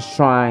she's just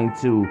trying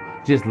to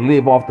just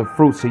live off the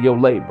fruits of your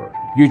labor.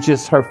 You're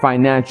just her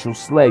financial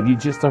slave. You're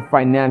just her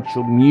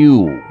financial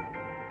mule.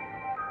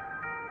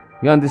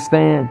 You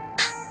understand?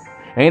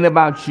 Ain't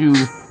about you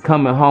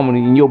coming home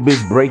and your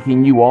bitch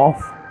breaking you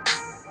off.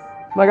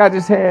 Like I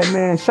just had,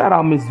 man, shout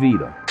out Miss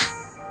Vita.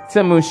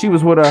 Tell me when she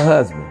was with her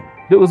husband,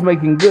 they was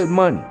making good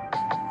money,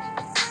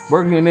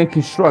 working in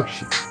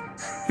construction.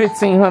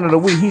 $1,500 a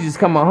week. He just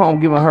coming home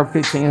giving her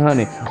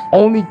 $1,500.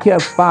 Only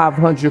kept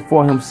 $500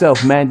 for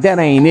himself, man. That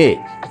ain't it.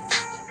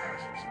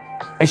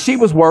 And she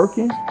was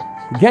working,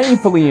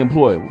 gainfully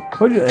employed.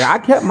 I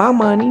kept my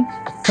money.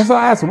 That's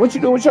why I asked her, what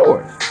you doing with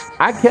yours?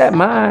 I kept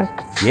mine.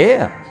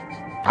 Yeah.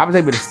 I was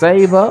able to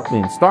save up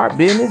and start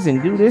business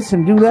and do this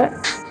and do that.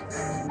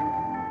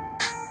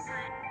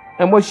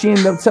 And what she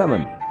ended up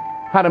telling me,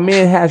 how the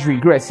man has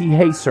regrets. He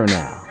hates her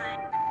now.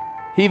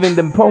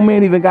 The poor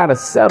man even got a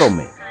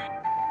settlement.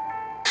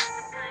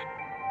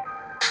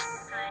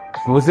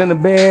 Was in the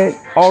bed,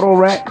 auto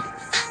wreck,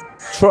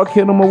 truck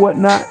hit him or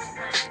whatnot.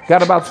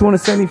 Got about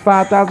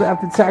 $275,000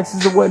 after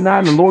taxes or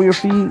whatnot and lawyer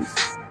fees.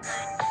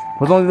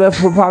 Was only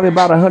left for probably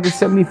about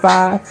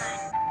 $175,000.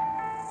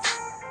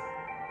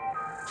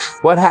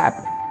 What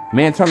happened?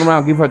 Man turned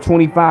around, give her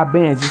 25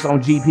 bands just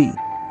on GP.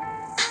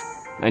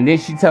 And then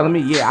she telling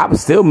me, yeah, I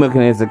was still milking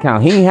his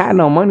account. He ain't had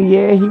no money.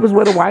 Yeah, he was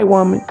with a white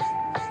woman,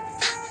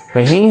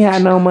 but he ain't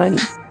had no money.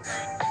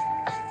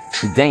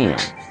 Damn.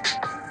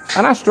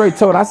 And I straight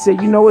told her, I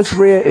said, you know, it's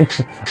red.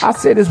 I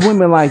said, it's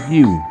women like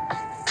you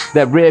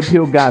that red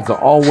pill guys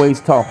are always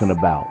talking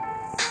about.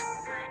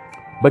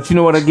 But you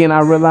know what, again,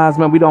 I realized,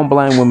 man, we don't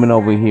blame women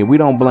over here. We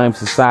don't blame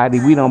society.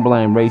 We don't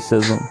blame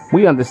racism.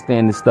 We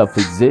understand this stuff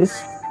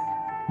exists.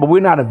 But we're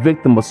not a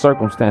victim of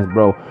circumstance,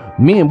 bro.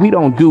 Men, we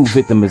don't do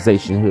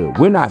victimization here.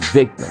 We're not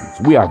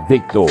victims. We are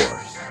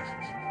victors.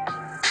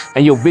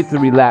 And your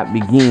victory lap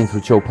begins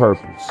with your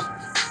purpose.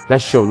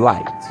 That's your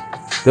light.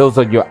 Those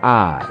are your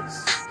eyes.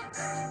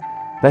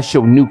 That's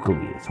your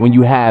nucleus. When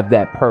you have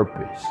that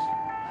purpose,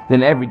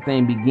 then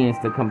everything begins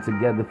to come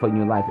together for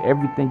your life.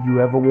 Everything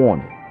you ever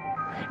wanted.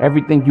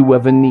 Everything you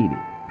ever needed.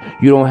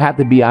 You don't have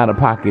to be out of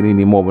pocket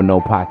anymore with no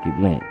pocket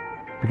lint.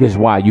 Because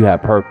why? You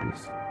have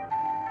purpose.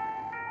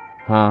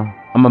 Huh?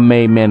 I'm a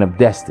made man of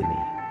destiny.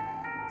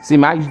 See,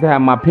 I used to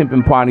have my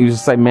pimping partner used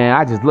to say, man,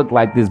 I just look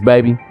like this,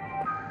 baby.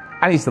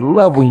 I used to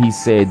love when he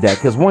said that,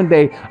 because one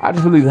day I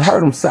just really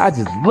heard him say, I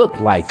just look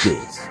like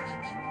this.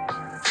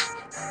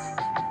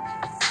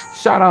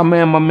 Shout out,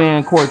 man, my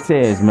man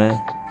Cortez,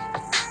 man.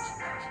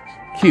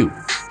 Q.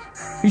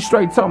 He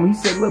straight told me, he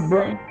said, look,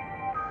 bro.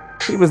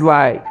 He was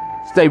like,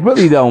 they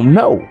really don't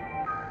know.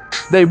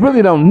 They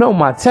really don't know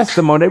my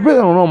testimony. They really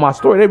don't know my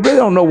story. They really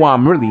don't know where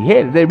I'm really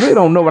headed. They really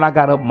don't know what I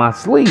got up my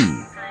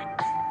sleeve.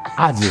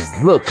 I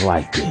just look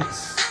like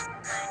this.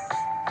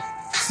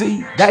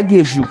 See, that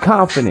gives you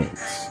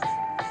confidence.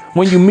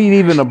 When you meet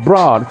even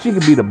abroad, she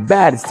could be the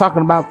baddest,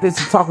 talking about this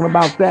and talking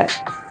about that.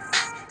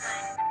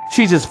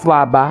 She just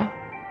fly by.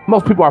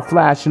 Most people are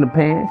flash in the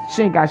pan.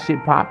 She ain't got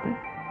shit popping.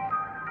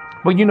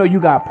 But you know you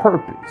got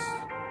purpose.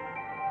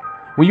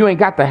 When you ain't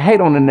got to hate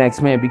on the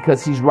next man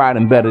because he's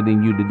riding better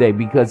than you today,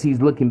 because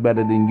he's looking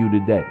better than you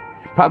today.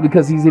 Probably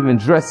because he's even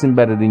dressing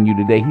better than you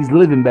today. He's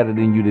living better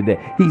than you today.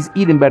 He's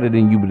eating better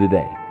than you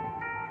today.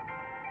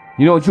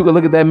 You know what? You can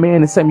look at that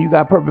man and say, you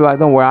got purpose. Like,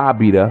 don't worry, I'll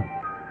be there.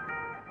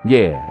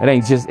 Yeah,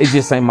 it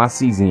just ain't my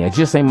season yet. It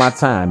just ain't my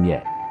time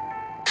yet.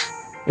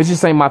 It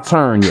just ain't my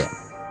turn yet.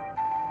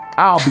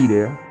 I'll be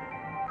there.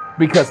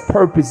 Because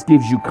purpose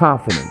gives you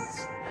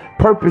confidence.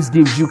 Purpose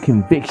gives you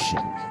conviction.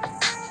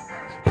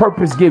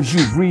 Purpose gives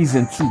you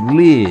reason to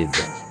live.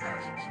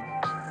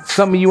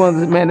 Some of you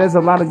understand, man, there's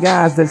a lot of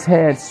guys that's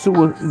had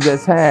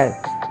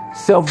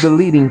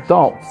self-deleting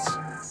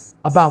thoughts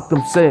about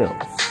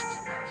themselves.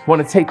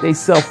 Want to take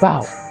themselves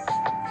out.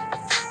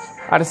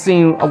 I done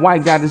seen a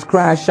white guy just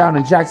crash out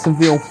in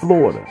Jacksonville,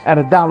 Florida at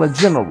a Dollar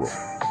General.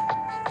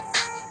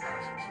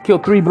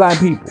 Killed 3 black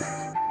people.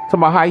 Talking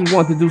about how he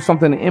wanted to do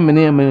something to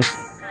Eminem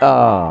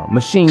and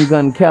Machine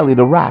Gun Kelly,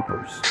 the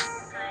rappers.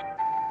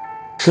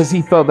 Because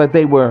he felt that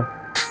they were,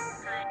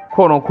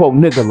 quote unquote,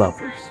 nigga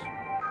lovers.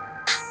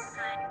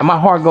 And my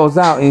heart goes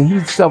out, and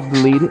he's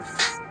self-deleted.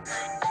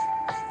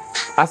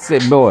 I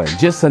said, boy,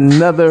 just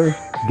another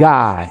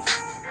guy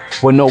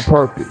with no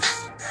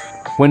purpose,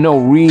 with no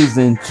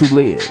reason to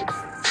live.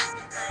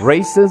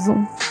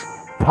 Racism,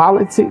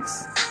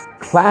 politics,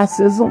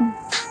 classism,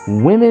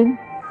 women,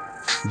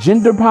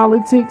 gender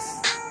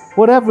politics,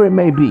 whatever it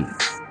may be.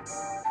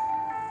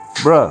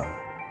 Bruh,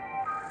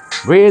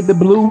 red to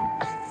blue,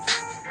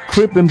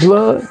 Crip and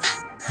Blood,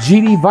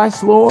 GD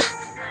Vice Lord,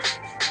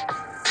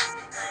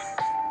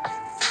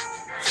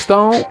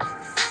 Stone,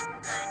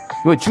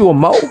 what, you a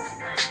Mo?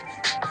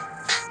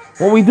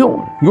 What we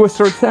doing? You a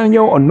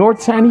Sertanio or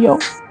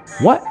Nortanio?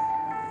 What?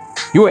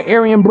 You an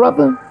Aryan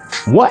brother?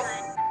 What?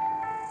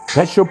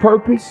 That's your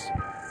purpose?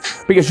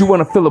 Because you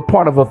want to feel a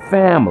part of a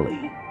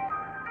family.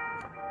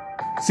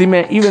 See,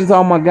 man, even though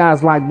all my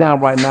guys locked down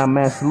right now,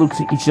 man, salute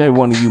to each and every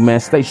one of you, man.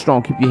 Stay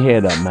strong. Keep your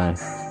head up, man.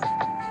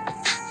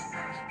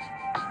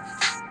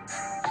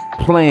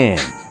 Plan.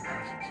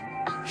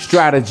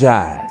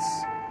 Strategize.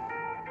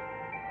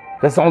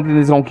 That's the only thing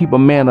that's going to keep a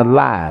man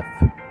alive.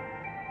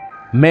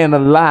 Man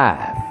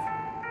alive.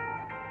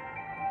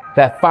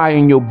 That fire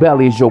in your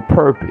belly is your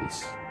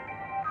purpose.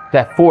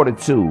 That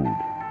fortitude.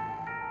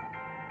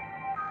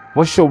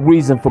 What's your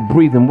reason for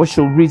breathing? What's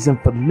your reason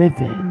for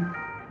living?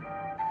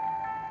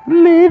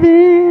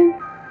 Living.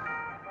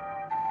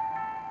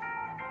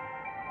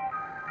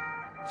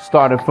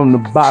 Started from the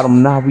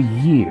bottom, now we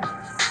here.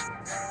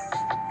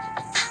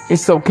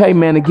 It's okay,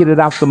 man, to get it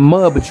out the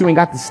mud, but you ain't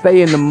got to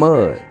stay in the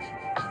mud.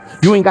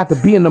 You ain't got to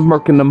be in the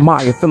murk and the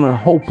mire, feeling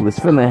hopeless,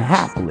 feeling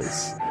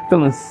hapless,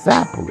 feeling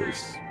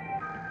sapless.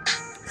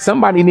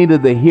 Somebody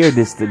needed to hear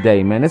this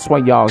today, man. That's why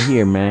y'all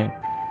here, man.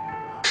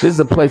 This is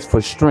a place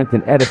for strength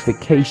and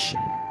edification,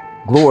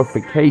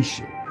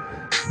 glorification.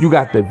 You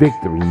got the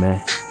victory,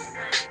 man.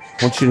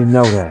 I want you to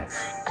know that.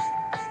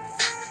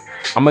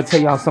 I'm going to tell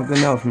y'all something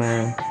else,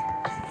 man.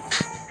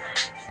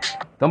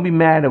 Don't be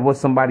mad at what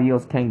somebody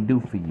else can't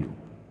do for you.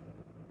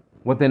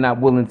 What they're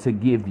not willing to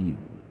give you.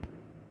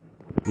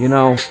 You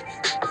know?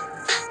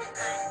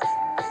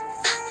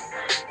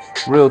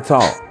 Real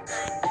talk.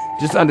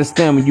 Just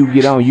understand when you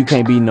get on, you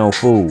can't be no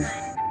fool.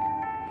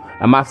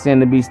 Am I saying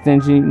to be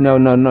stingy? No.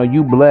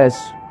 You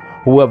bless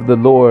whoever the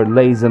Lord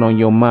lays it on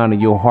your mind or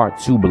your heart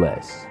to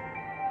bless.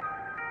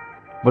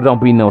 But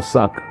don't be no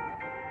sucker.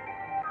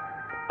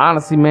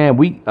 Honestly, man,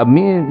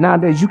 men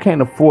nowadays, you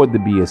can't afford to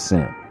be a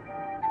simp.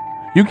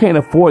 You can't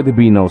afford to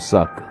be no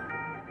sucker.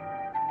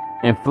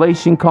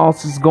 Inflation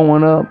costs is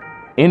going up.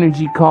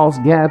 Energy costs,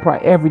 gas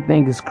price,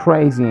 everything is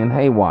crazy and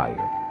haywire.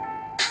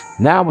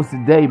 Now is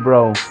the day,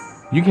 bro.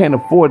 You can't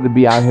afford to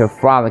be out here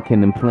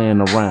frolicking and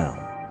playing around.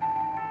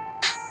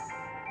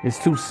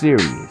 It's too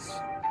serious.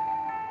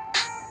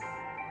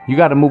 You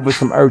got to move with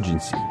some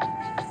urgency.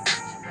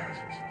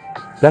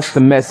 That's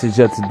the message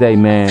of today,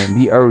 man.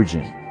 Be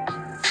urgent.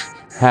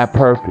 Have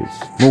purpose.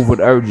 Move with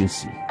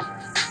urgency.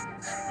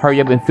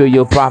 Hurry up and fill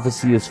your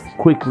prophecy as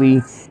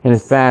quickly and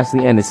as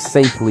fastly and as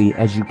safely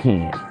as you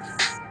can.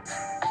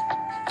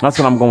 That's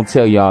what I'm going to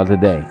tell y'all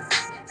today.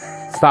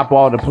 Stop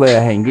all the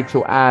player hating. Get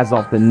your eyes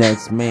off the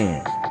next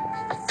man.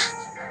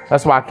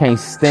 That's why I can't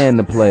stand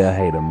the player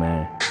hater,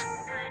 man.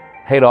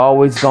 Hater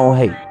always gonna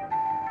hate.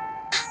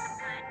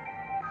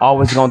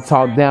 Always gonna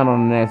talk down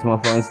on the next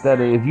motherfucker.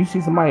 Instead of, if you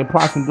see somebody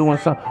prospering doing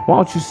something, why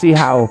don't you see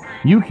how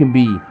you can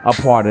be a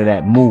part of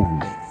that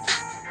movement?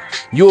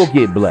 You'll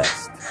get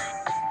blessed.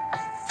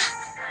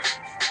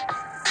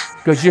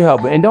 Because you're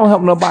helping. And don't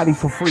help nobody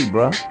for free,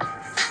 bro.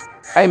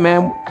 Hey,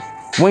 man,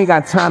 we ain't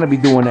got time to be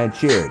doing that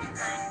charity.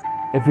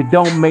 If it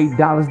don't make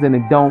dollars, then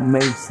it don't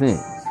make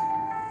sense.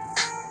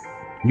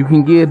 You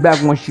can give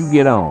back once you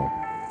get on.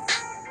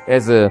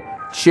 As a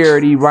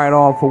charity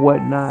write-off or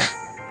whatnot,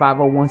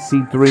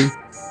 501c3.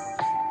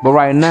 But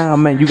right now,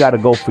 man, you got to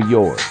go for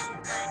yours.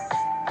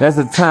 There's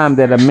a time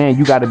that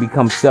you got to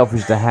become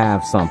selfish to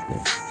have something.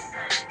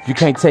 You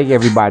can't take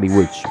everybody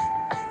with you.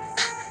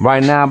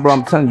 Right now, bro,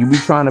 I'm telling you, we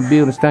trying to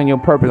build and stand your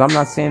purpose. I'm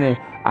not saying that.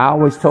 I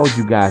always told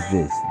you guys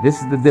this.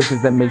 This is the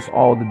difference that makes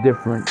all the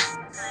difference.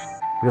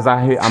 Because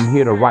I'm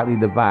here to rightly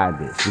divide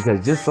this.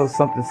 Because just so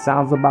something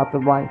sounds about the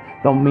right,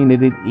 don't mean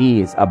that it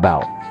is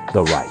about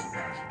the right.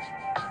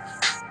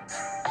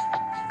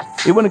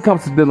 And when it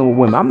comes to dealing with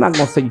women, I'm not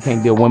going to say you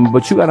can't deal with women,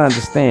 but you got to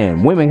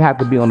understand, women have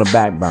to be on the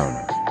back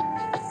burner.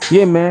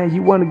 Yeah, man,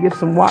 you want to get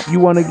some wop, you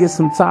want to get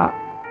some top,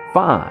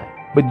 fine.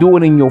 But do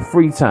it in your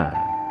free time.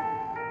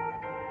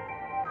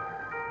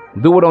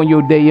 Do it on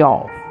your day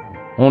off.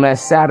 On that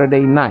Saturday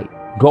night.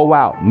 Go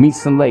out, meet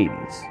some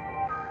ladies.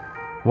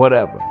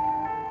 Whatever.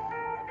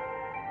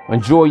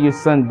 Enjoy your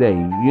Sunday.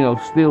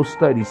 Still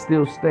study,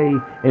 still stay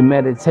in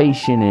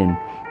meditation and,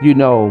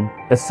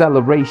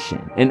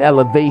 acceleration and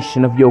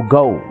elevation of your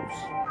goals.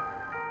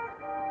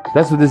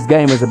 That's what this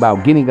game is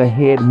about. Getting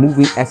ahead,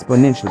 moving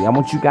exponentially. I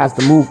want you guys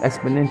to move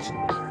exponentially.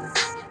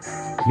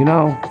 You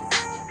know?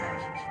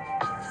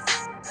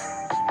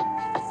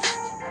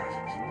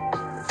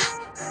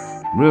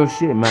 Real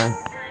shit, man.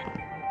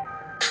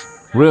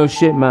 Real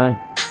shit, man.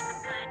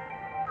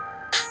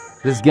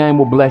 This game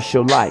will bless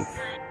your life.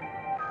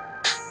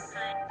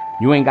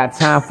 You ain't got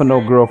time for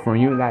no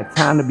girlfriend. You ain't got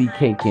time to be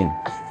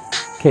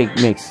cake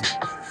mixing.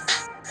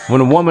 When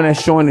a woman is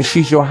showing that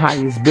she's your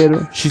highest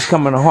bidder, she's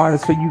coming the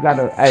hardest for you,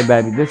 gotta, hey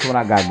baby, this is what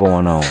I got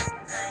going on.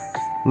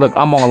 Look,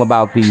 I'm all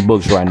about these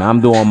books right now. I'm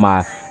doing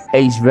my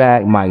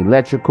HVAC, my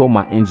electrical,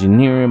 my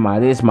engineering, my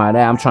this, my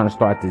that. I'm trying to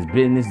start this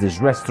business, this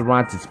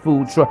restaurant, this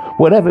food truck,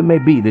 whatever it may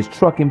be, this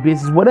trucking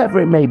business,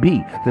 whatever it may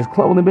be, this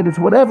clothing business,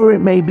 whatever it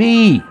may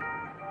be.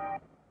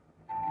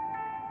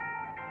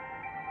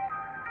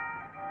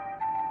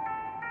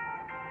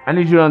 I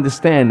need you to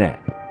understand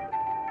that.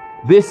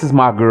 This is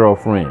my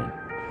girlfriend.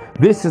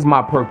 This is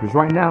my purpose.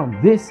 Right now,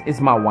 this is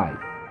my wife.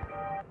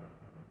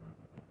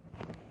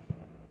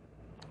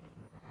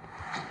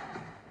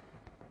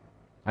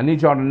 I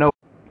need y'all to know.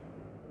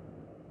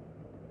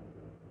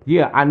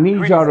 Yeah, I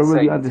need y'all to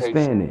really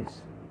understand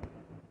this.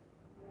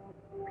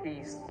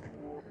 Peace,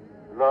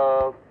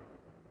 love.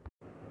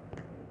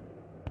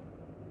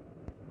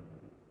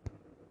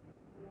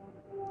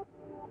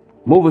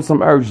 Move with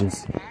some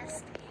urgency.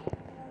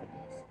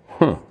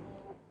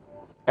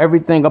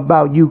 Everything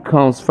about you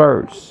comes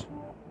first.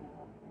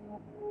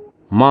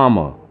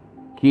 Mama,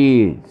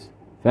 kids,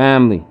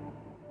 family,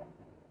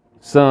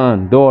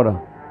 son, daughter,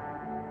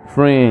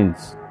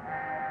 friends.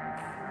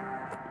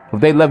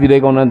 If they love you, they're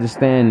going to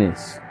understand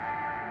this.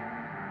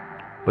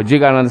 But you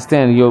got to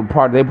understand,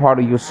 they're part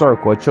of your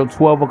circle. At your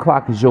 12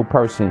 o'clock is your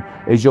person,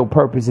 is your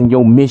purpose and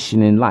your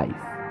mission in life.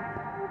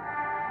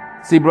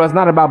 See, bro, it's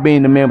not about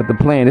being the man with the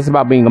plan. It's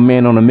about being a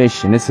man on a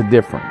mission. It's a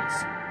difference.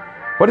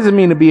 What does it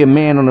mean to be a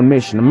man on a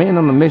mission? A man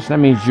on a mission, that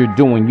means you're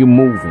doing, you're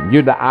moving.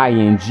 You're the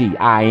ING,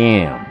 I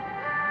am.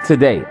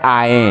 Today,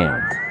 I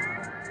am.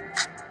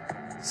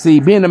 See,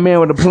 being a man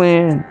with a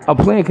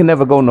plan can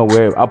never go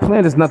nowhere. A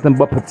plan is nothing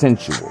but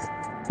potential.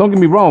 Don't get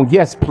me wrong.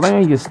 Yes,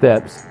 plan your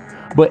steps.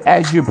 But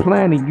as you're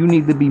planning, you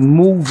need to be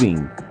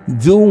moving,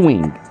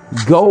 doing,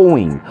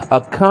 going,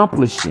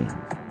 accomplishing,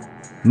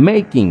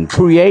 making,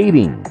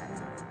 creating,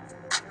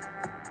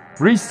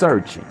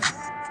 researching.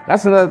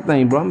 That's another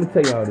thing, bro. I'm going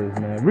to tell y'all this,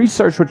 man.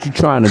 Research what you're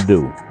trying to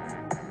do.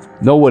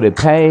 Know what it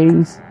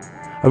pays.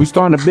 If you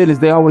starting a business,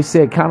 they always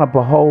say count up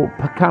the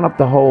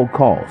whole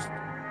cost.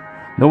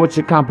 Know what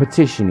your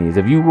competition is.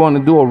 If you want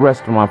to do a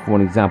restaurant, for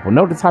an example,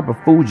 know the type of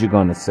food you're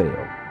going to sell.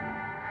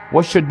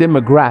 What's your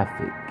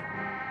demographic?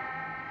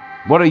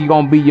 What are you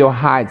going to be your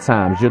high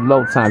times, your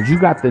low times? You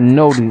got to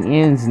know the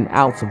ins and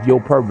outs of your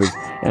purpose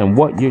and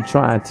what you're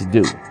trying to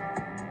do.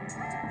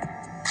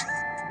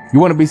 You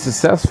want to be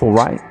successful,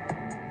 right?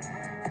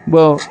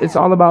 Well, it's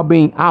all about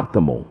being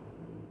optimal.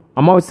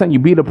 I'm always telling you,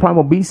 be the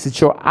primal beast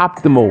at your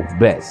optimal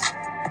best.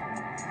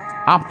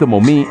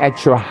 Optimal meaning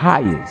at your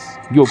highest,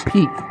 your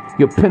peak,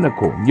 your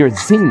pinnacle, your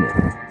zenith.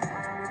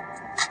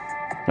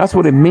 That's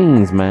what it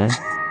means, man.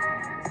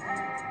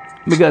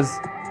 Because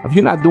if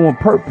you're not doing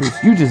purpose,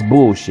 you just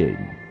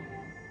bullshitting.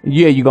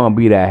 Yeah, you're going to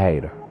be that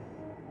hater.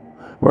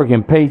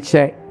 Working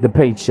paycheck to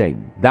paycheck,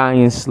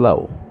 dying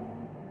slow.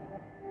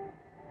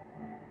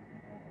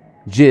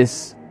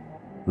 Just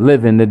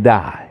living to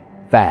die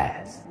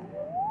fast.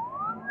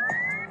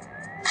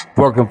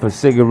 Working for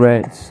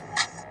cigarettes.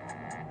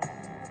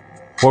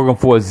 Working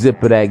for a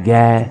zip of that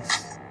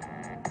gas.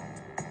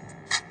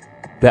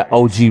 That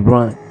OG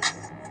run.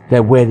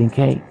 That wedding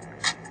cake.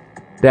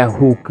 That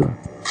hookah.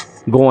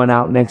 Going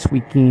out next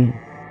weekend.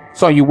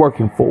 That's all you're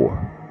working for.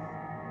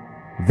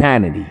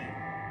 Vanity.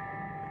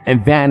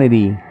 And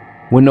vanity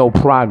with no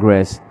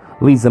progress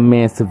leads a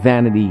man to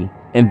vanity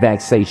and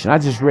vexation. I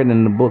just read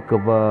in the book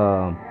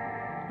of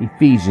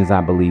Ephesians,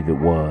 I believe it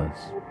was.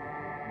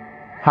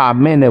 How a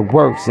man that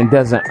works and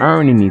doesn't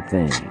earn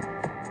anything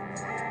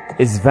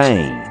is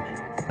vain.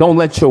 Don't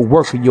let your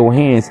work of your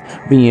hands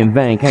be in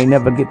vain. Can't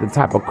never get the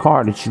type of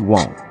car that you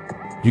want.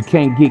 You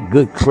can't get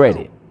good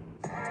credit.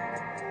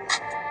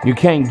 You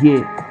can't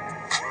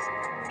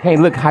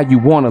look how you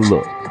want to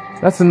look.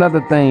 That's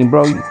another thing,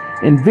 bro.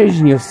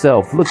 Envision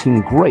yourself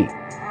looking great.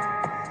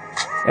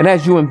 And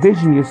as you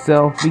envision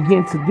yourself,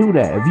 begin to do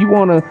that. If you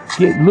want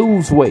to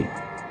lose weight,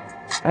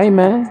 hey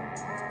man,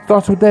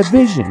 starts with that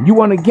vision. You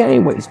want to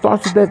gain weight,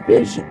 starts with that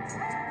vision.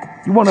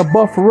 You want to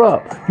buffer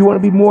up. You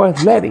want to be more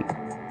athletic,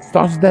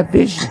 starts with that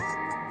vision.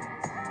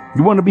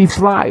 You want to be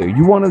flyer.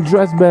 You want to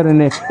dress better than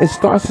that. It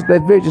starts with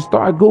that vision.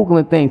 Start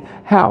Googling things,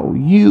 how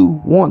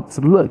you want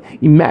to look.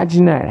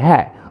 Imagine that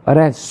hat or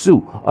that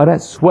suit or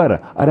that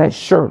sweater or that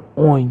shirt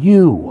on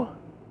you.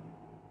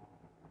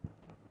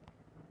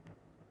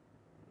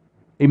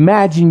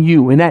 Imagine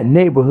you in that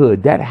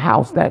neighborhood, that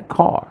house, that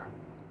car.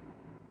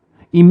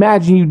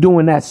 Imagine you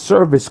doing that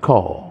service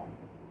call.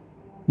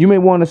 You may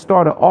want to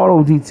start an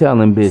auto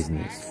detailing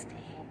business.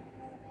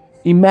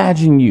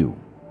 Imagine you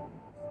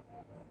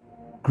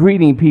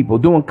greeting people,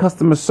 doing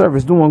customer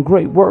service, doing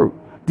great work,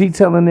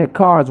 detailing their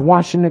cars,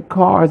 washing their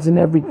cars and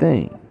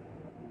everything.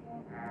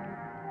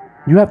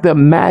 You have to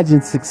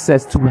imagine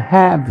success to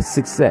have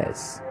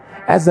success.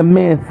 As a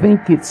man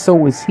thinketh,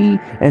 so is he,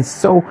 and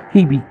so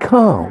he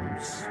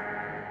becomes.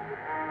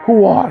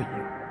 Who are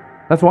you?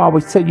 That's why I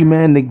always tell you,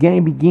 man, the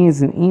game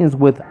begins and ends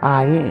with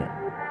I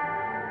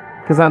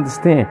am. Because I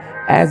understand,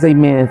 as a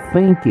man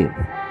thinketh,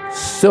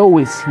 so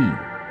is he.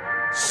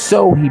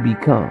 So he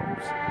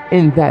becomes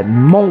in that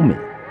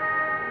moment.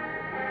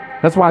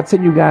 That's why I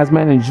tell you guys,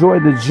 man, enjoy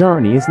the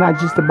journey. It's not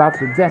just about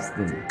the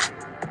destiny.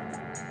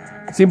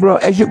 See, bro,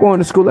 as you're going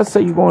to school, let's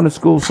say you're going to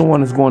school,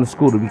 someone is going to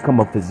school to become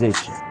a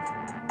physician.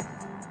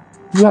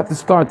 You have to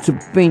start to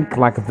think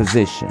like a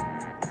physician.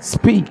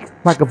 Speak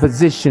like a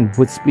physician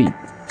would speak.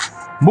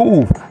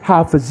 Move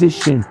how a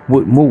physician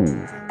would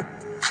move.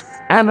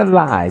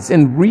 Analyze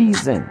and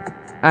reason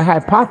and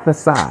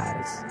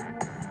hypothesize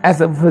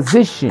as a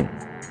physician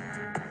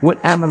would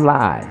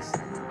analyze,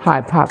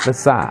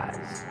 hypothesize.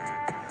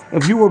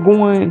 If you were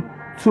going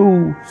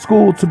to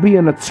school to be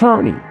an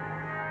attorney,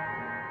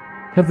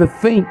 you have to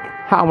think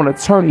how an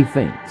attorney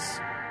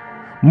thinks.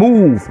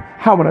 Move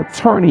how an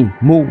attorney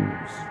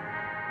moves.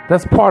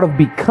 That's part of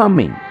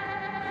becoming.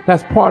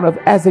 That's part of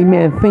as a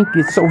man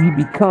thinketh, so he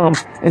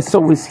becomes, and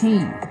so is he.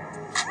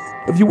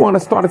 If you want to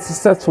start a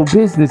successful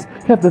business,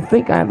 you have to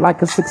think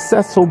like a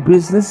successful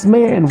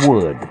businessman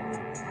would.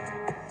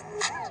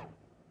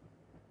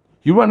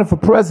 You're running for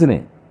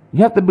president.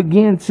 You have to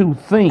begin to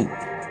think,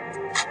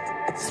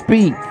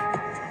 speak,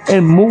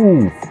 and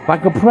move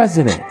like a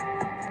president.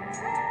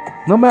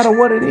 No matter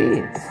what it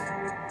is.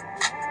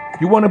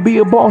 You want to be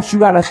a boss, you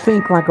got to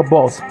think like a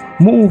boss.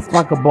 Move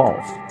like a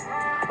boss.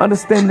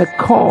 Understand the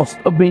cost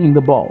of being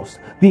the boss.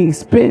 The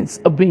expense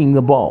of being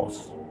the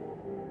boss.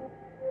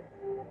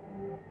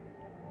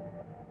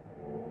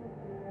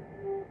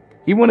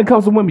 Even when it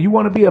comes to women, you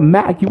want to be a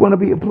Mac, you want to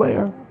be a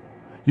player.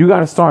 You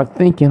got to start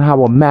thinking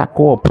how a Mac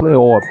or a player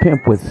or a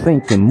pimp would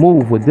think and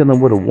move with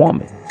dealing with a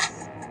woman.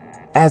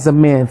 As a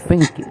man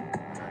thinking,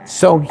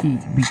 so he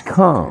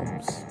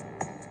becomes.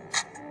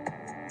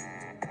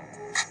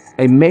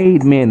 A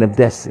made man of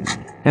destiny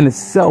and a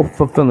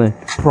self-fulfilling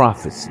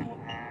prophecy.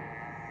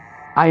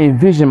 I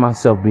envision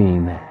myself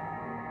being that.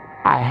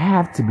 I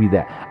have to be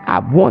that. I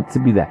want to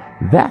be that.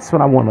 That's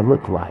what I want to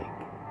look like.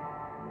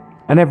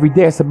 And every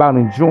day it's about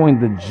enjoying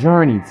the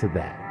journey to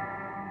that.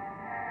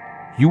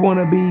 You want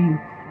to be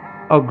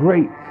a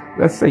great,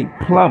 let's say,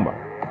 plumber.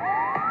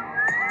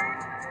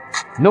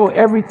 Know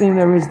everything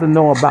there is to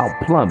know about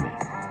plumbing.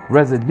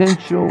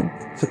 Residential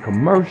to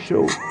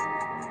commercial.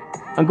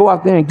 And go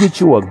out there and get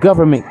you a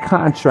government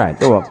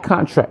contract or a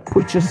contract.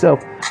 Put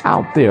yourself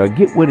out there or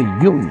get with a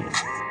union.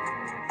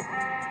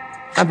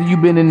 After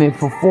you've been in there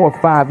for 4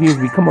 or 5 years,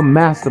 become a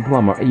master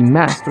plumber, a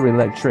master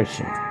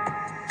electrician,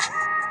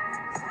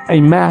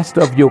 a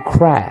master of your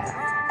craft,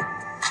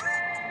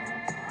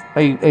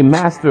 a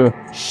master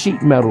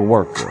sheet metal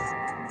worker,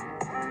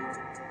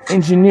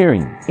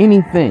 engineering,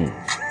 anything.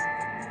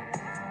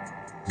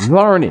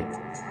 Learn it,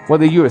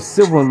 whether you're a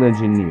civil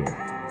engineer,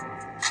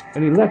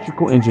 an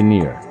electrical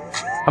engineer,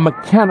 a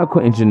mechanical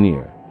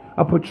engineer,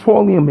 a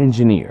petroleum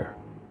engineer.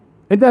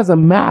 It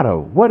doesn't matter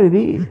what it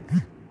is.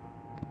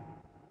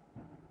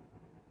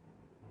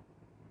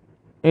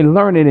 And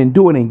learn it and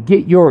do it and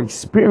get your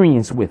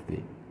experience with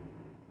it.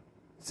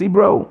 See,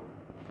 bro,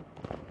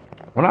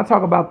 when I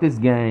talk about this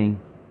game,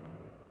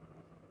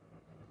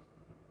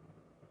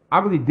 I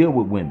really deal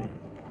with women.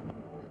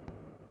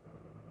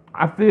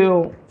 I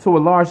feel to a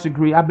large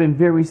degree I've been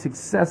very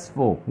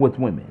successful with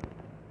women.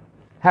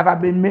 Have I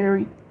been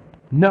married?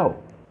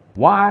 No.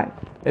 Why?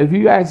 If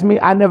you ask me,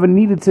 I never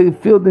needed to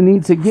feel the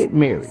need to get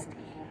married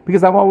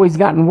because I've always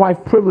gotten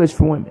wife privilege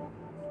for women.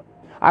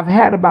 I've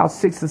had about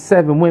 6 or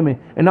 7 women,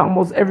 and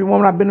almost every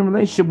woman I've been in a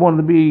relationship wanted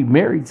to be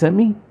married to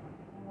me.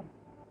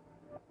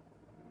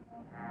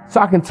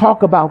 So I can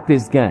talk about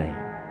this game.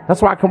 That's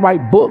why I can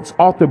write books,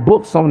 author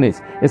books on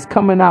this. It's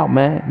coming out,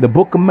 man. The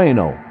Book of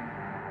Mano,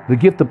 The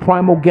Gift of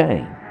Primal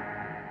Game.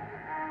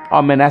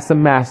 Oh, man, that's a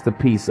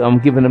masterpiece. I'm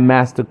giving a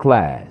master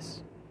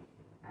class.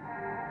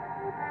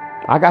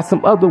 I got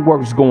some other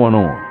works going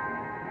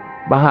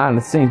on behind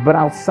the scenes. But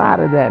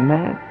outside of that,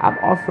 man,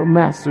 I've also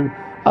mastered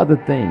other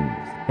things.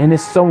 And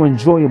it's so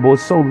enjoyable.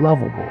 It's so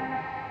lovable.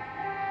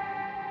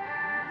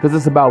 Because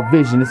it's about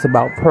vision. It's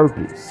about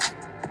purpose.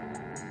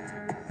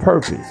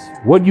 Purpose.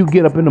 What do you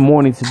get up in the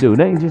morning to do? It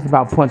ain't just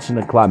about punching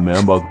the clock. Man,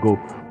 I'm about to go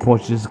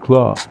punch this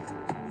clock.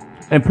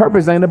 And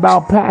purpose ain't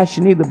about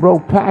passion either, bro.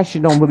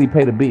 Passion don't really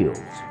pay the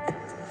bills.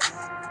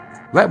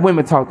 Let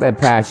women talk that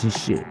passion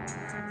shit.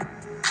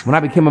 When I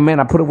became a man,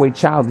 I put away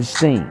childish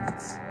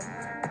things.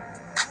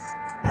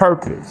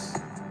 Purpose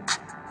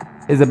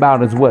is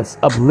about is what's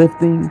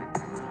uplifting,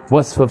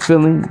 what's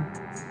fulfilling,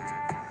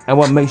 and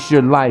what makes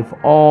your life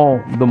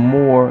all the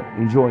more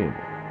enjoyable.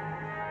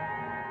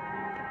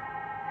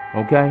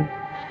 Okay?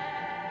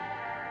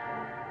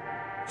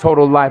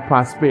 Total life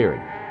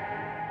prosperity.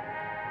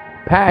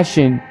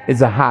 Passion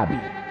is a hobby.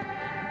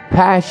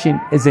 Passion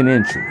is an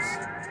interest.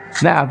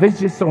 Now, if it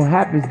just so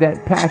happens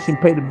that passion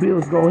pay the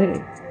bills, go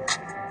ahead.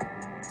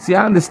 See,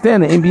 I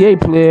understand the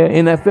NBA player,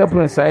 NFL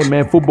player say, hey,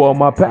 man, football is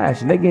my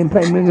passion. They getting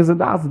paid millions of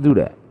dollars to do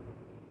that.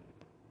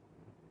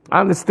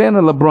 I understand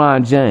the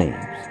LeBron James.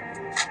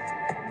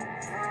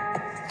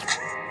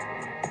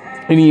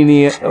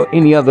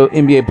 Any other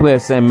NBA player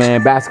saying,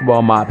 man, basketball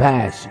is my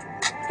passion.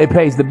 It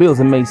pays the bills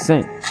and makes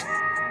sense.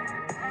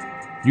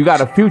 You got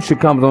a Future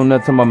comes on there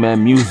talking about,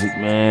 man, music,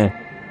 man.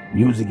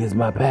 Music is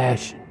my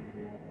passion.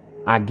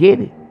 I get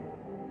it.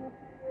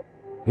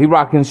 He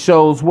rocking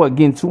shows,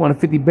 getting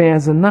 250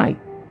 bands a night.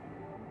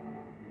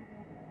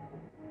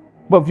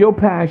 But if your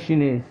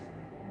passion is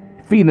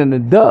feeding the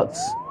ducks,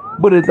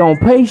 but it don't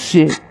pay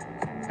shit,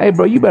 hey,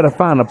 bro, you better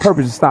find a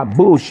purpose to stop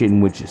bullshitting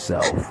with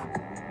yourself.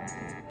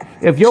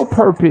 If your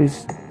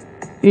purpose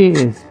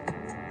is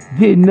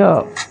getting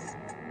up,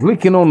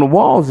 licking on the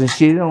walls and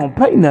shit, it don't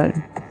pay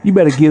nothing, you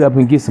better get up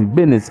and get some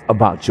business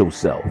about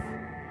yourself.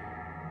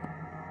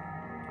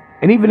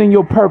 And even in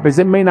your purpose,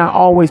 it may not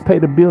always pay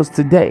the bills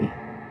today.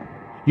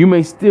 You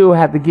may still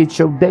have to get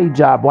your day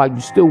job while you're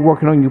still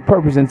working on your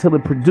purpose until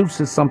it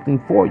produces something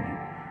for you.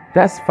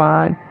 That's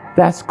fine.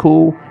 That's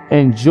cool.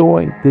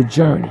 Enjoy the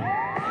journey.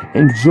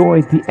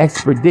 Enjoy the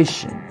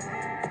expedition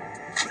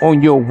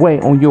on your way,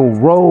 on your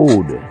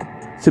road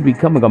to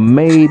becoming a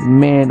made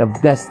man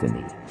of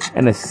destiny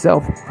and a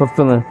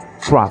self-fulfilling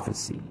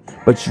prophecy.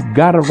 But you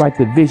gotta write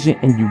the vision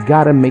and you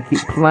gotta make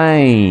it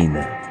plain.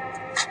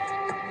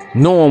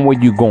 Knowing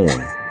where you're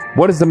going.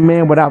 What is a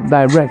man without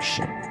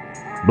direction?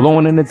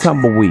 Blowing in the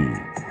tumbleweed.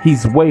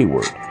 He's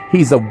wayward.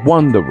 He's a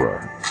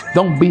wanderer.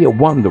 Don't be a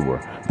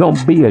wanderer.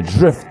 Don't be a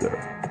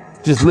drifter.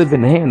 Just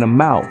living hand to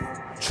mouth,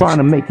 trying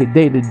to make it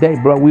day to day,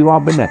 bro. We've all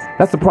been there.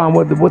 That's the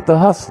problem with the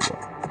hustler.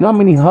 You know how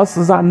many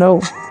hustlers I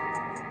know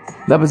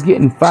that was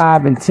getting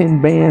 5 and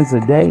 10 bands a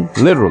day?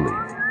 Literally.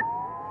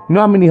 You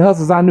know how many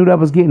hustlers I knew that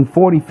was getting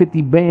 40,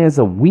 50 bands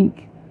a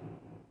week?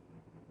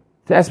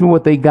 So ask me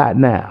what they got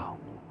now.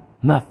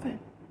 Nothing.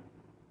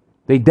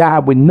 They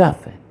died with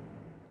nothing.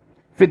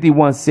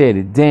 51 said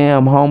it.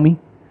 Damn, homie.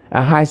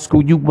 In high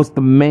school, you was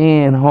the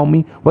man,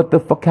 homie. What the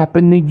fuck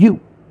happened to you?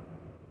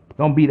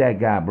 Don't be that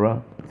guy,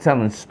 bro.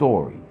 Telling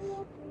stories.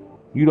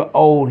 You the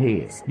old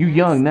head. You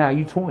young now.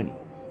 You 20.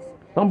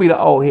 Don't be the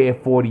old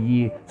head 40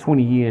 years,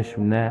 20 years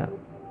from now.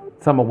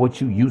 Talking about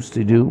what you used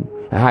to do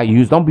and how you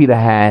used. Don't be the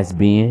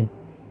has-been.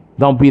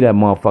 Don't be that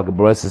motherfucker,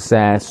 bro. It's a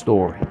sad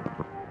story.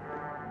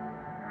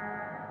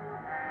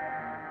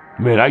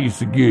 Man, I used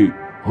to get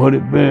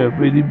 100 band,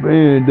 50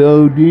 band,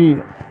 dog.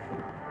 Damn.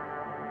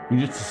 You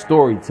just a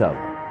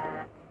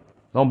storyteller.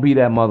 Don't be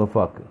that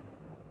motherfucker.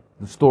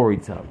 The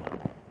storyteller.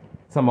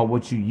 Talking about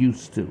what you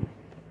used to.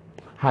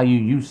 How you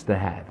used to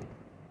have it.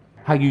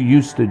 How you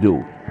used to do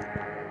it.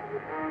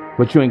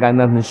 But you ain't got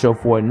nothing to show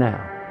for it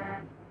now.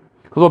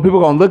 Because what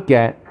people gonna look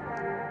at,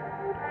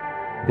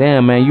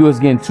 damn, man, you was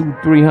getting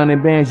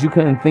 200-300 bands. You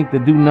couldn't think to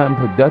do nothing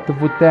productive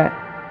with that.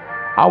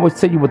 I always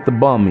tell you what the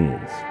bum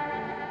is.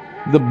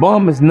 The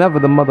bum is never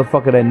the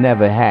motherfucker that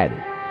never had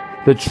it.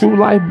 The true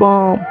life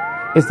bum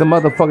is the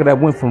motherfucker that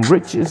went from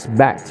riches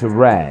back to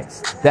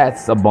rags.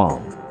 That's a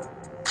bum.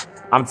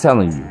 I'm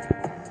telling you.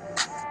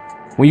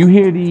 When you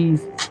hear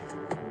these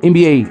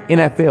NBA,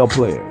 NFL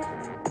players,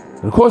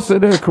 in the course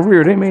of their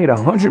career, they made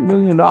 $100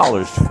 million,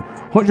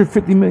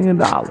 $150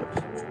 million.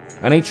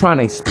 And they trying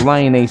to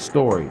explain their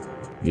story.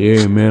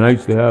 Yeah, man, I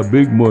used to have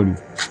big money.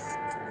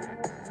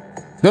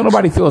 Don't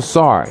nobody feel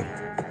sorry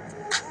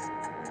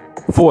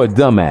for a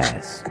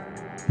dumbass.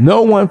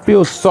 No one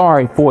feels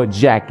sorry for a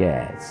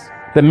jackass.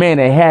 The man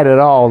that had it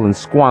all and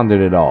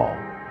squandered it all.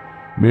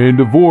 Man,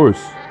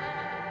 divorce.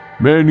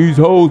 Man, these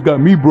hoes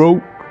got me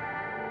broke.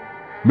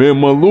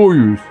 Man, my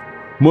lawyers,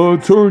 my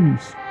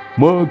attorneys,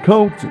 my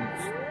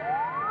accountants,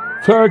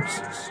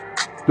 taxes,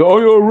 the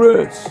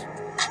IRS.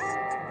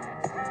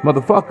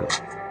 Motherfucker,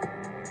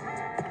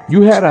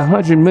 you had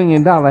 $100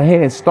 million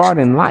head start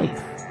in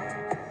life.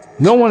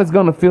 No one is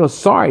going to feel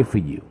sorry for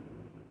you.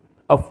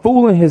 A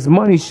fool and his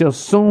money shall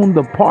soon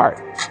depart.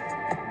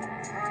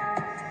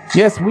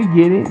 Yes, we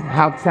get it,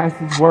 how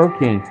taxes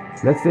work, and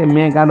let's say a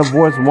man got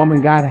divorced, a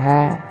woman got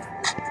half.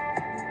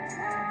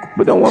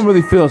 But don't one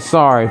really feel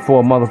sorry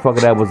for a motherfucker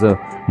that was a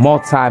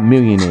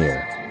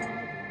multi-millionaire,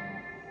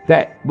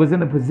 that was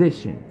in a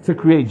position to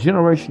create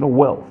generational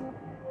wealth,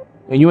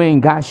 and you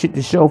ain't got shit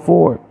to show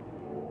for it?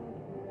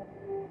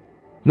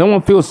 No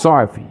one feels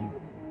sorry for you.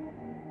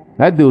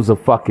 That dude's a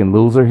fucking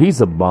loser.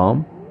 He's a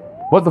bum.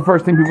 What's the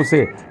first thing people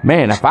say?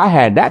 Man, if I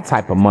had that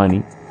type of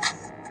money,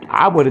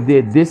 I would have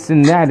did this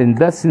and that and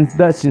thus and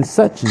such and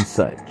such and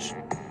such.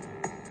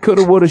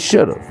 Coulda, woulda,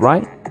 shoulda,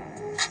 right?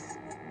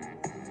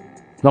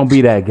 Don't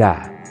be that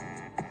guy.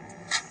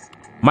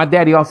 My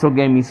daddy also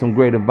gave me some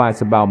great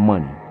advice about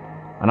money.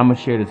 And I'm going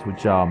to share this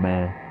with y'all,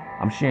 man.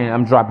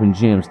 I'm dropping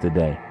gems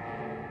today.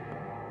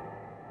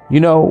 You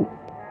know,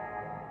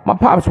 my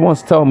pops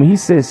once told me, he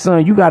said,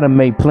 son, you got to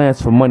make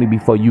plans for money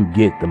before you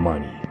get the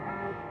money.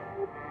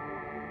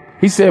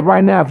 He said,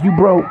 right now, if you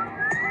broke,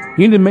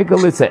 you need to make a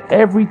list of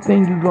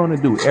everything you're going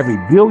to do, every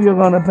bill you're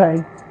going to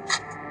pay,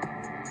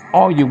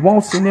 all your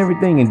wants and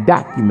everything, and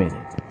document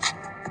it.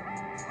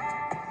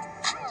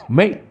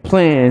 Make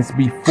plans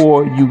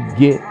before you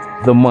get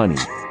the money.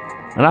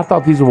 And I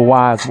thought these were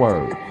wise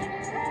words.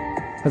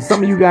 Because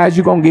some of you guys,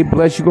 you're going to get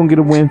blessed. You're going to get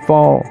a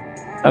windfall.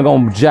 I'm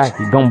going to jack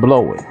it. Going to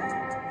blow it.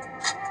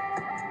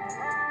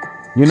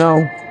 You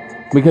know?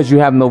 Because you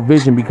have no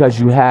vision. Because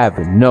you have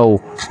no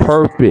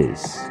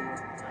purpose.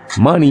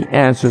 Money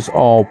answers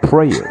all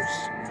prayers.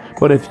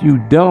 But if you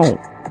don't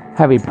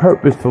have a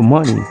purpose for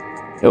money,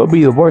 it will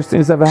be the worst thing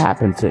that's ever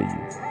happened to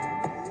you.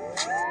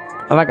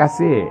 And like I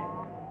said,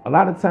 a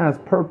lot of times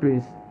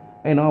purpose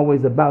ain't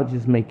always about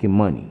just making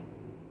money.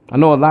 I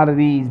know a lot of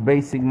these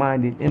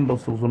basic-minded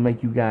imbeciles will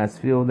make you guys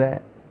feel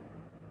that.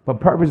 But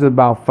purpose is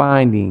about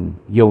finding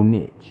your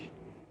niche.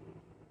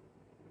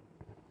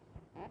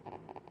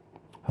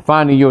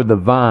 Finding your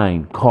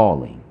divine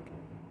calling.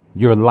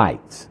 Your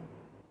light.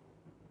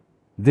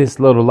 This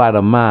little light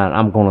of mine,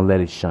 I'm going to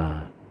let it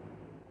shine.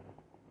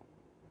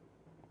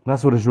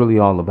 That's what it's really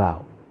all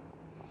about.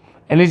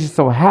 And it just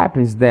so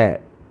happens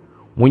that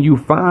when you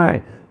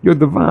find your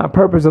divine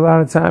purpose, a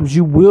lot of times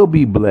you will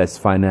be blessed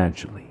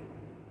financially.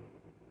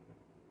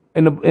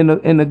 In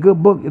the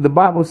good book, the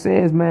Bible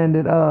says, man,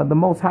 that the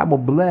Most High will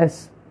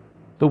bless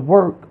the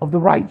work of the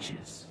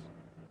righteous.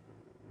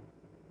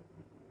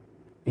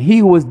 He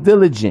who is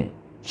diligent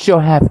shall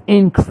have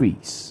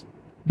increase.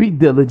 Be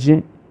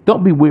diligent.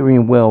 Don't be weary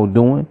in well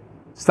doing.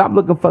 Stop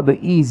looking for the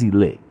easy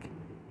lick.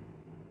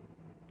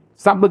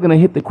 Stop looking to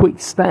hit the quick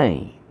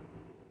stain.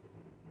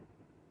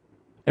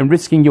 And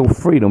risking your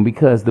freedom,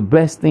 because the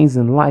best things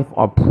in life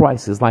are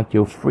priceless, like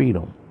your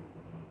freedom.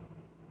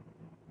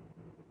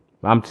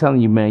 I'm telling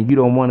you, man, you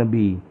don't want to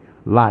be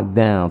locked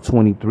down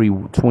 23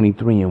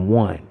 and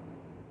 1.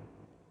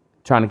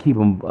 Trying to keep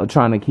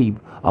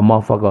a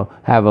motherfucker,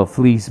 have a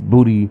fleece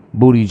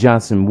booty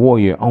Johnson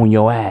warrior on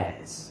your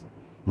ass.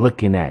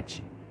 Looking at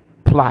you.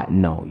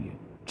 Plotting on you.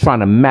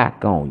 Trying to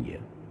mac on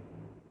you.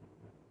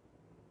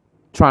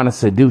 Trying to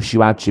seduce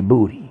you out your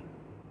booty.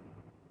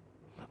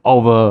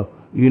 Over,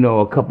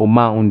 a couple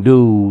Mountain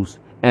Dews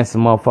and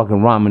some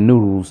motherfucking ramen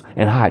noodles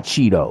and hot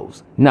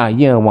Cheetos. Nah,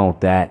 you don't want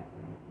that.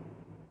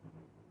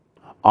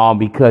 All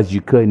because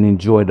you couldn't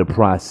enjoy the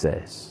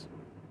process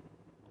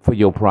for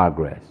your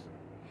progress.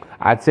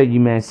 I tell you,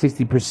 man,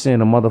 60%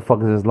 of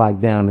motherfuckers that's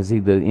locked down is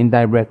either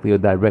indirectly or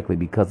directly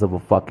because of a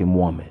fucking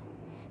woman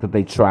that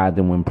they tried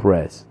to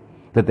impress,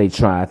 that they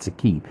tried to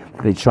keep,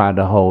 that they tried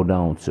to hold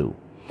on to.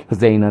 Because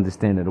they ain't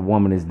understand that a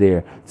woman is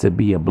there to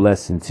be a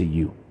blessing to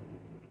you.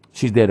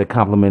 She's there to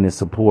compliment and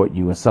support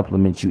you and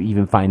supplement you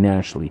even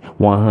financially.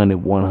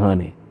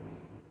 100.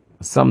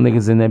 Some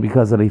niggas in there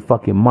because of their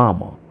fucking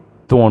mama.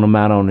 Throwing them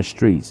out on the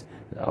streets.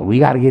 We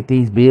got to get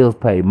these bills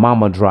paid.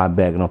 Mama drive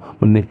back and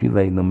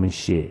manipulating them and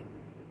shit.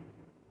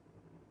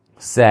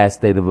 Sad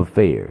state of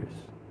affairs.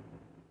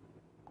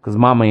 Because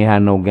mama ain't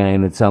had no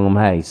game to tell them,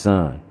 hey,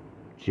 son,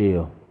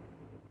 chill.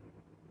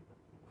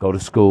 Go to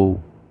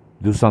school.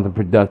 Do something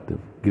productive.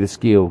 Get a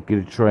skill. Get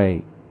a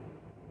trade.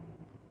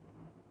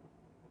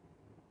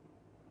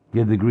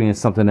 Get a degree in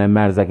something that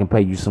matters that can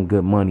pay you some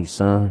good money,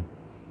 son.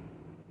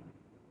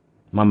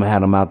 Mama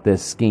had them out there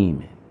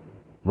scheming.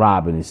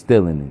 Robbing and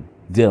stealing and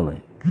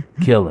dealing,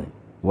 killing,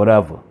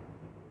 whatever.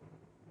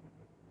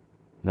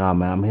 Nah,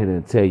 man, I'm here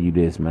to tell you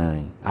this,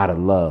 man. Out of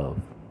love.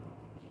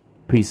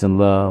 Peace and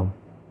love.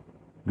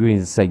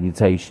 Greetings and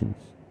salutations.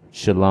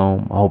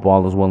 Shalom. I hope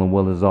all is well and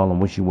well is all.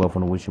 And wish you well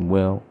from the wishing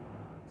well.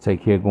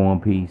 Take care, go in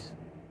peace.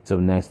 Till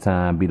next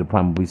time, be the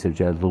primal beast of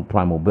Jazz, little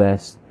primal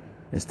best.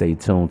 And stay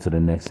tuned to the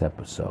next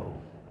episode.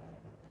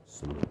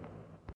 Salute.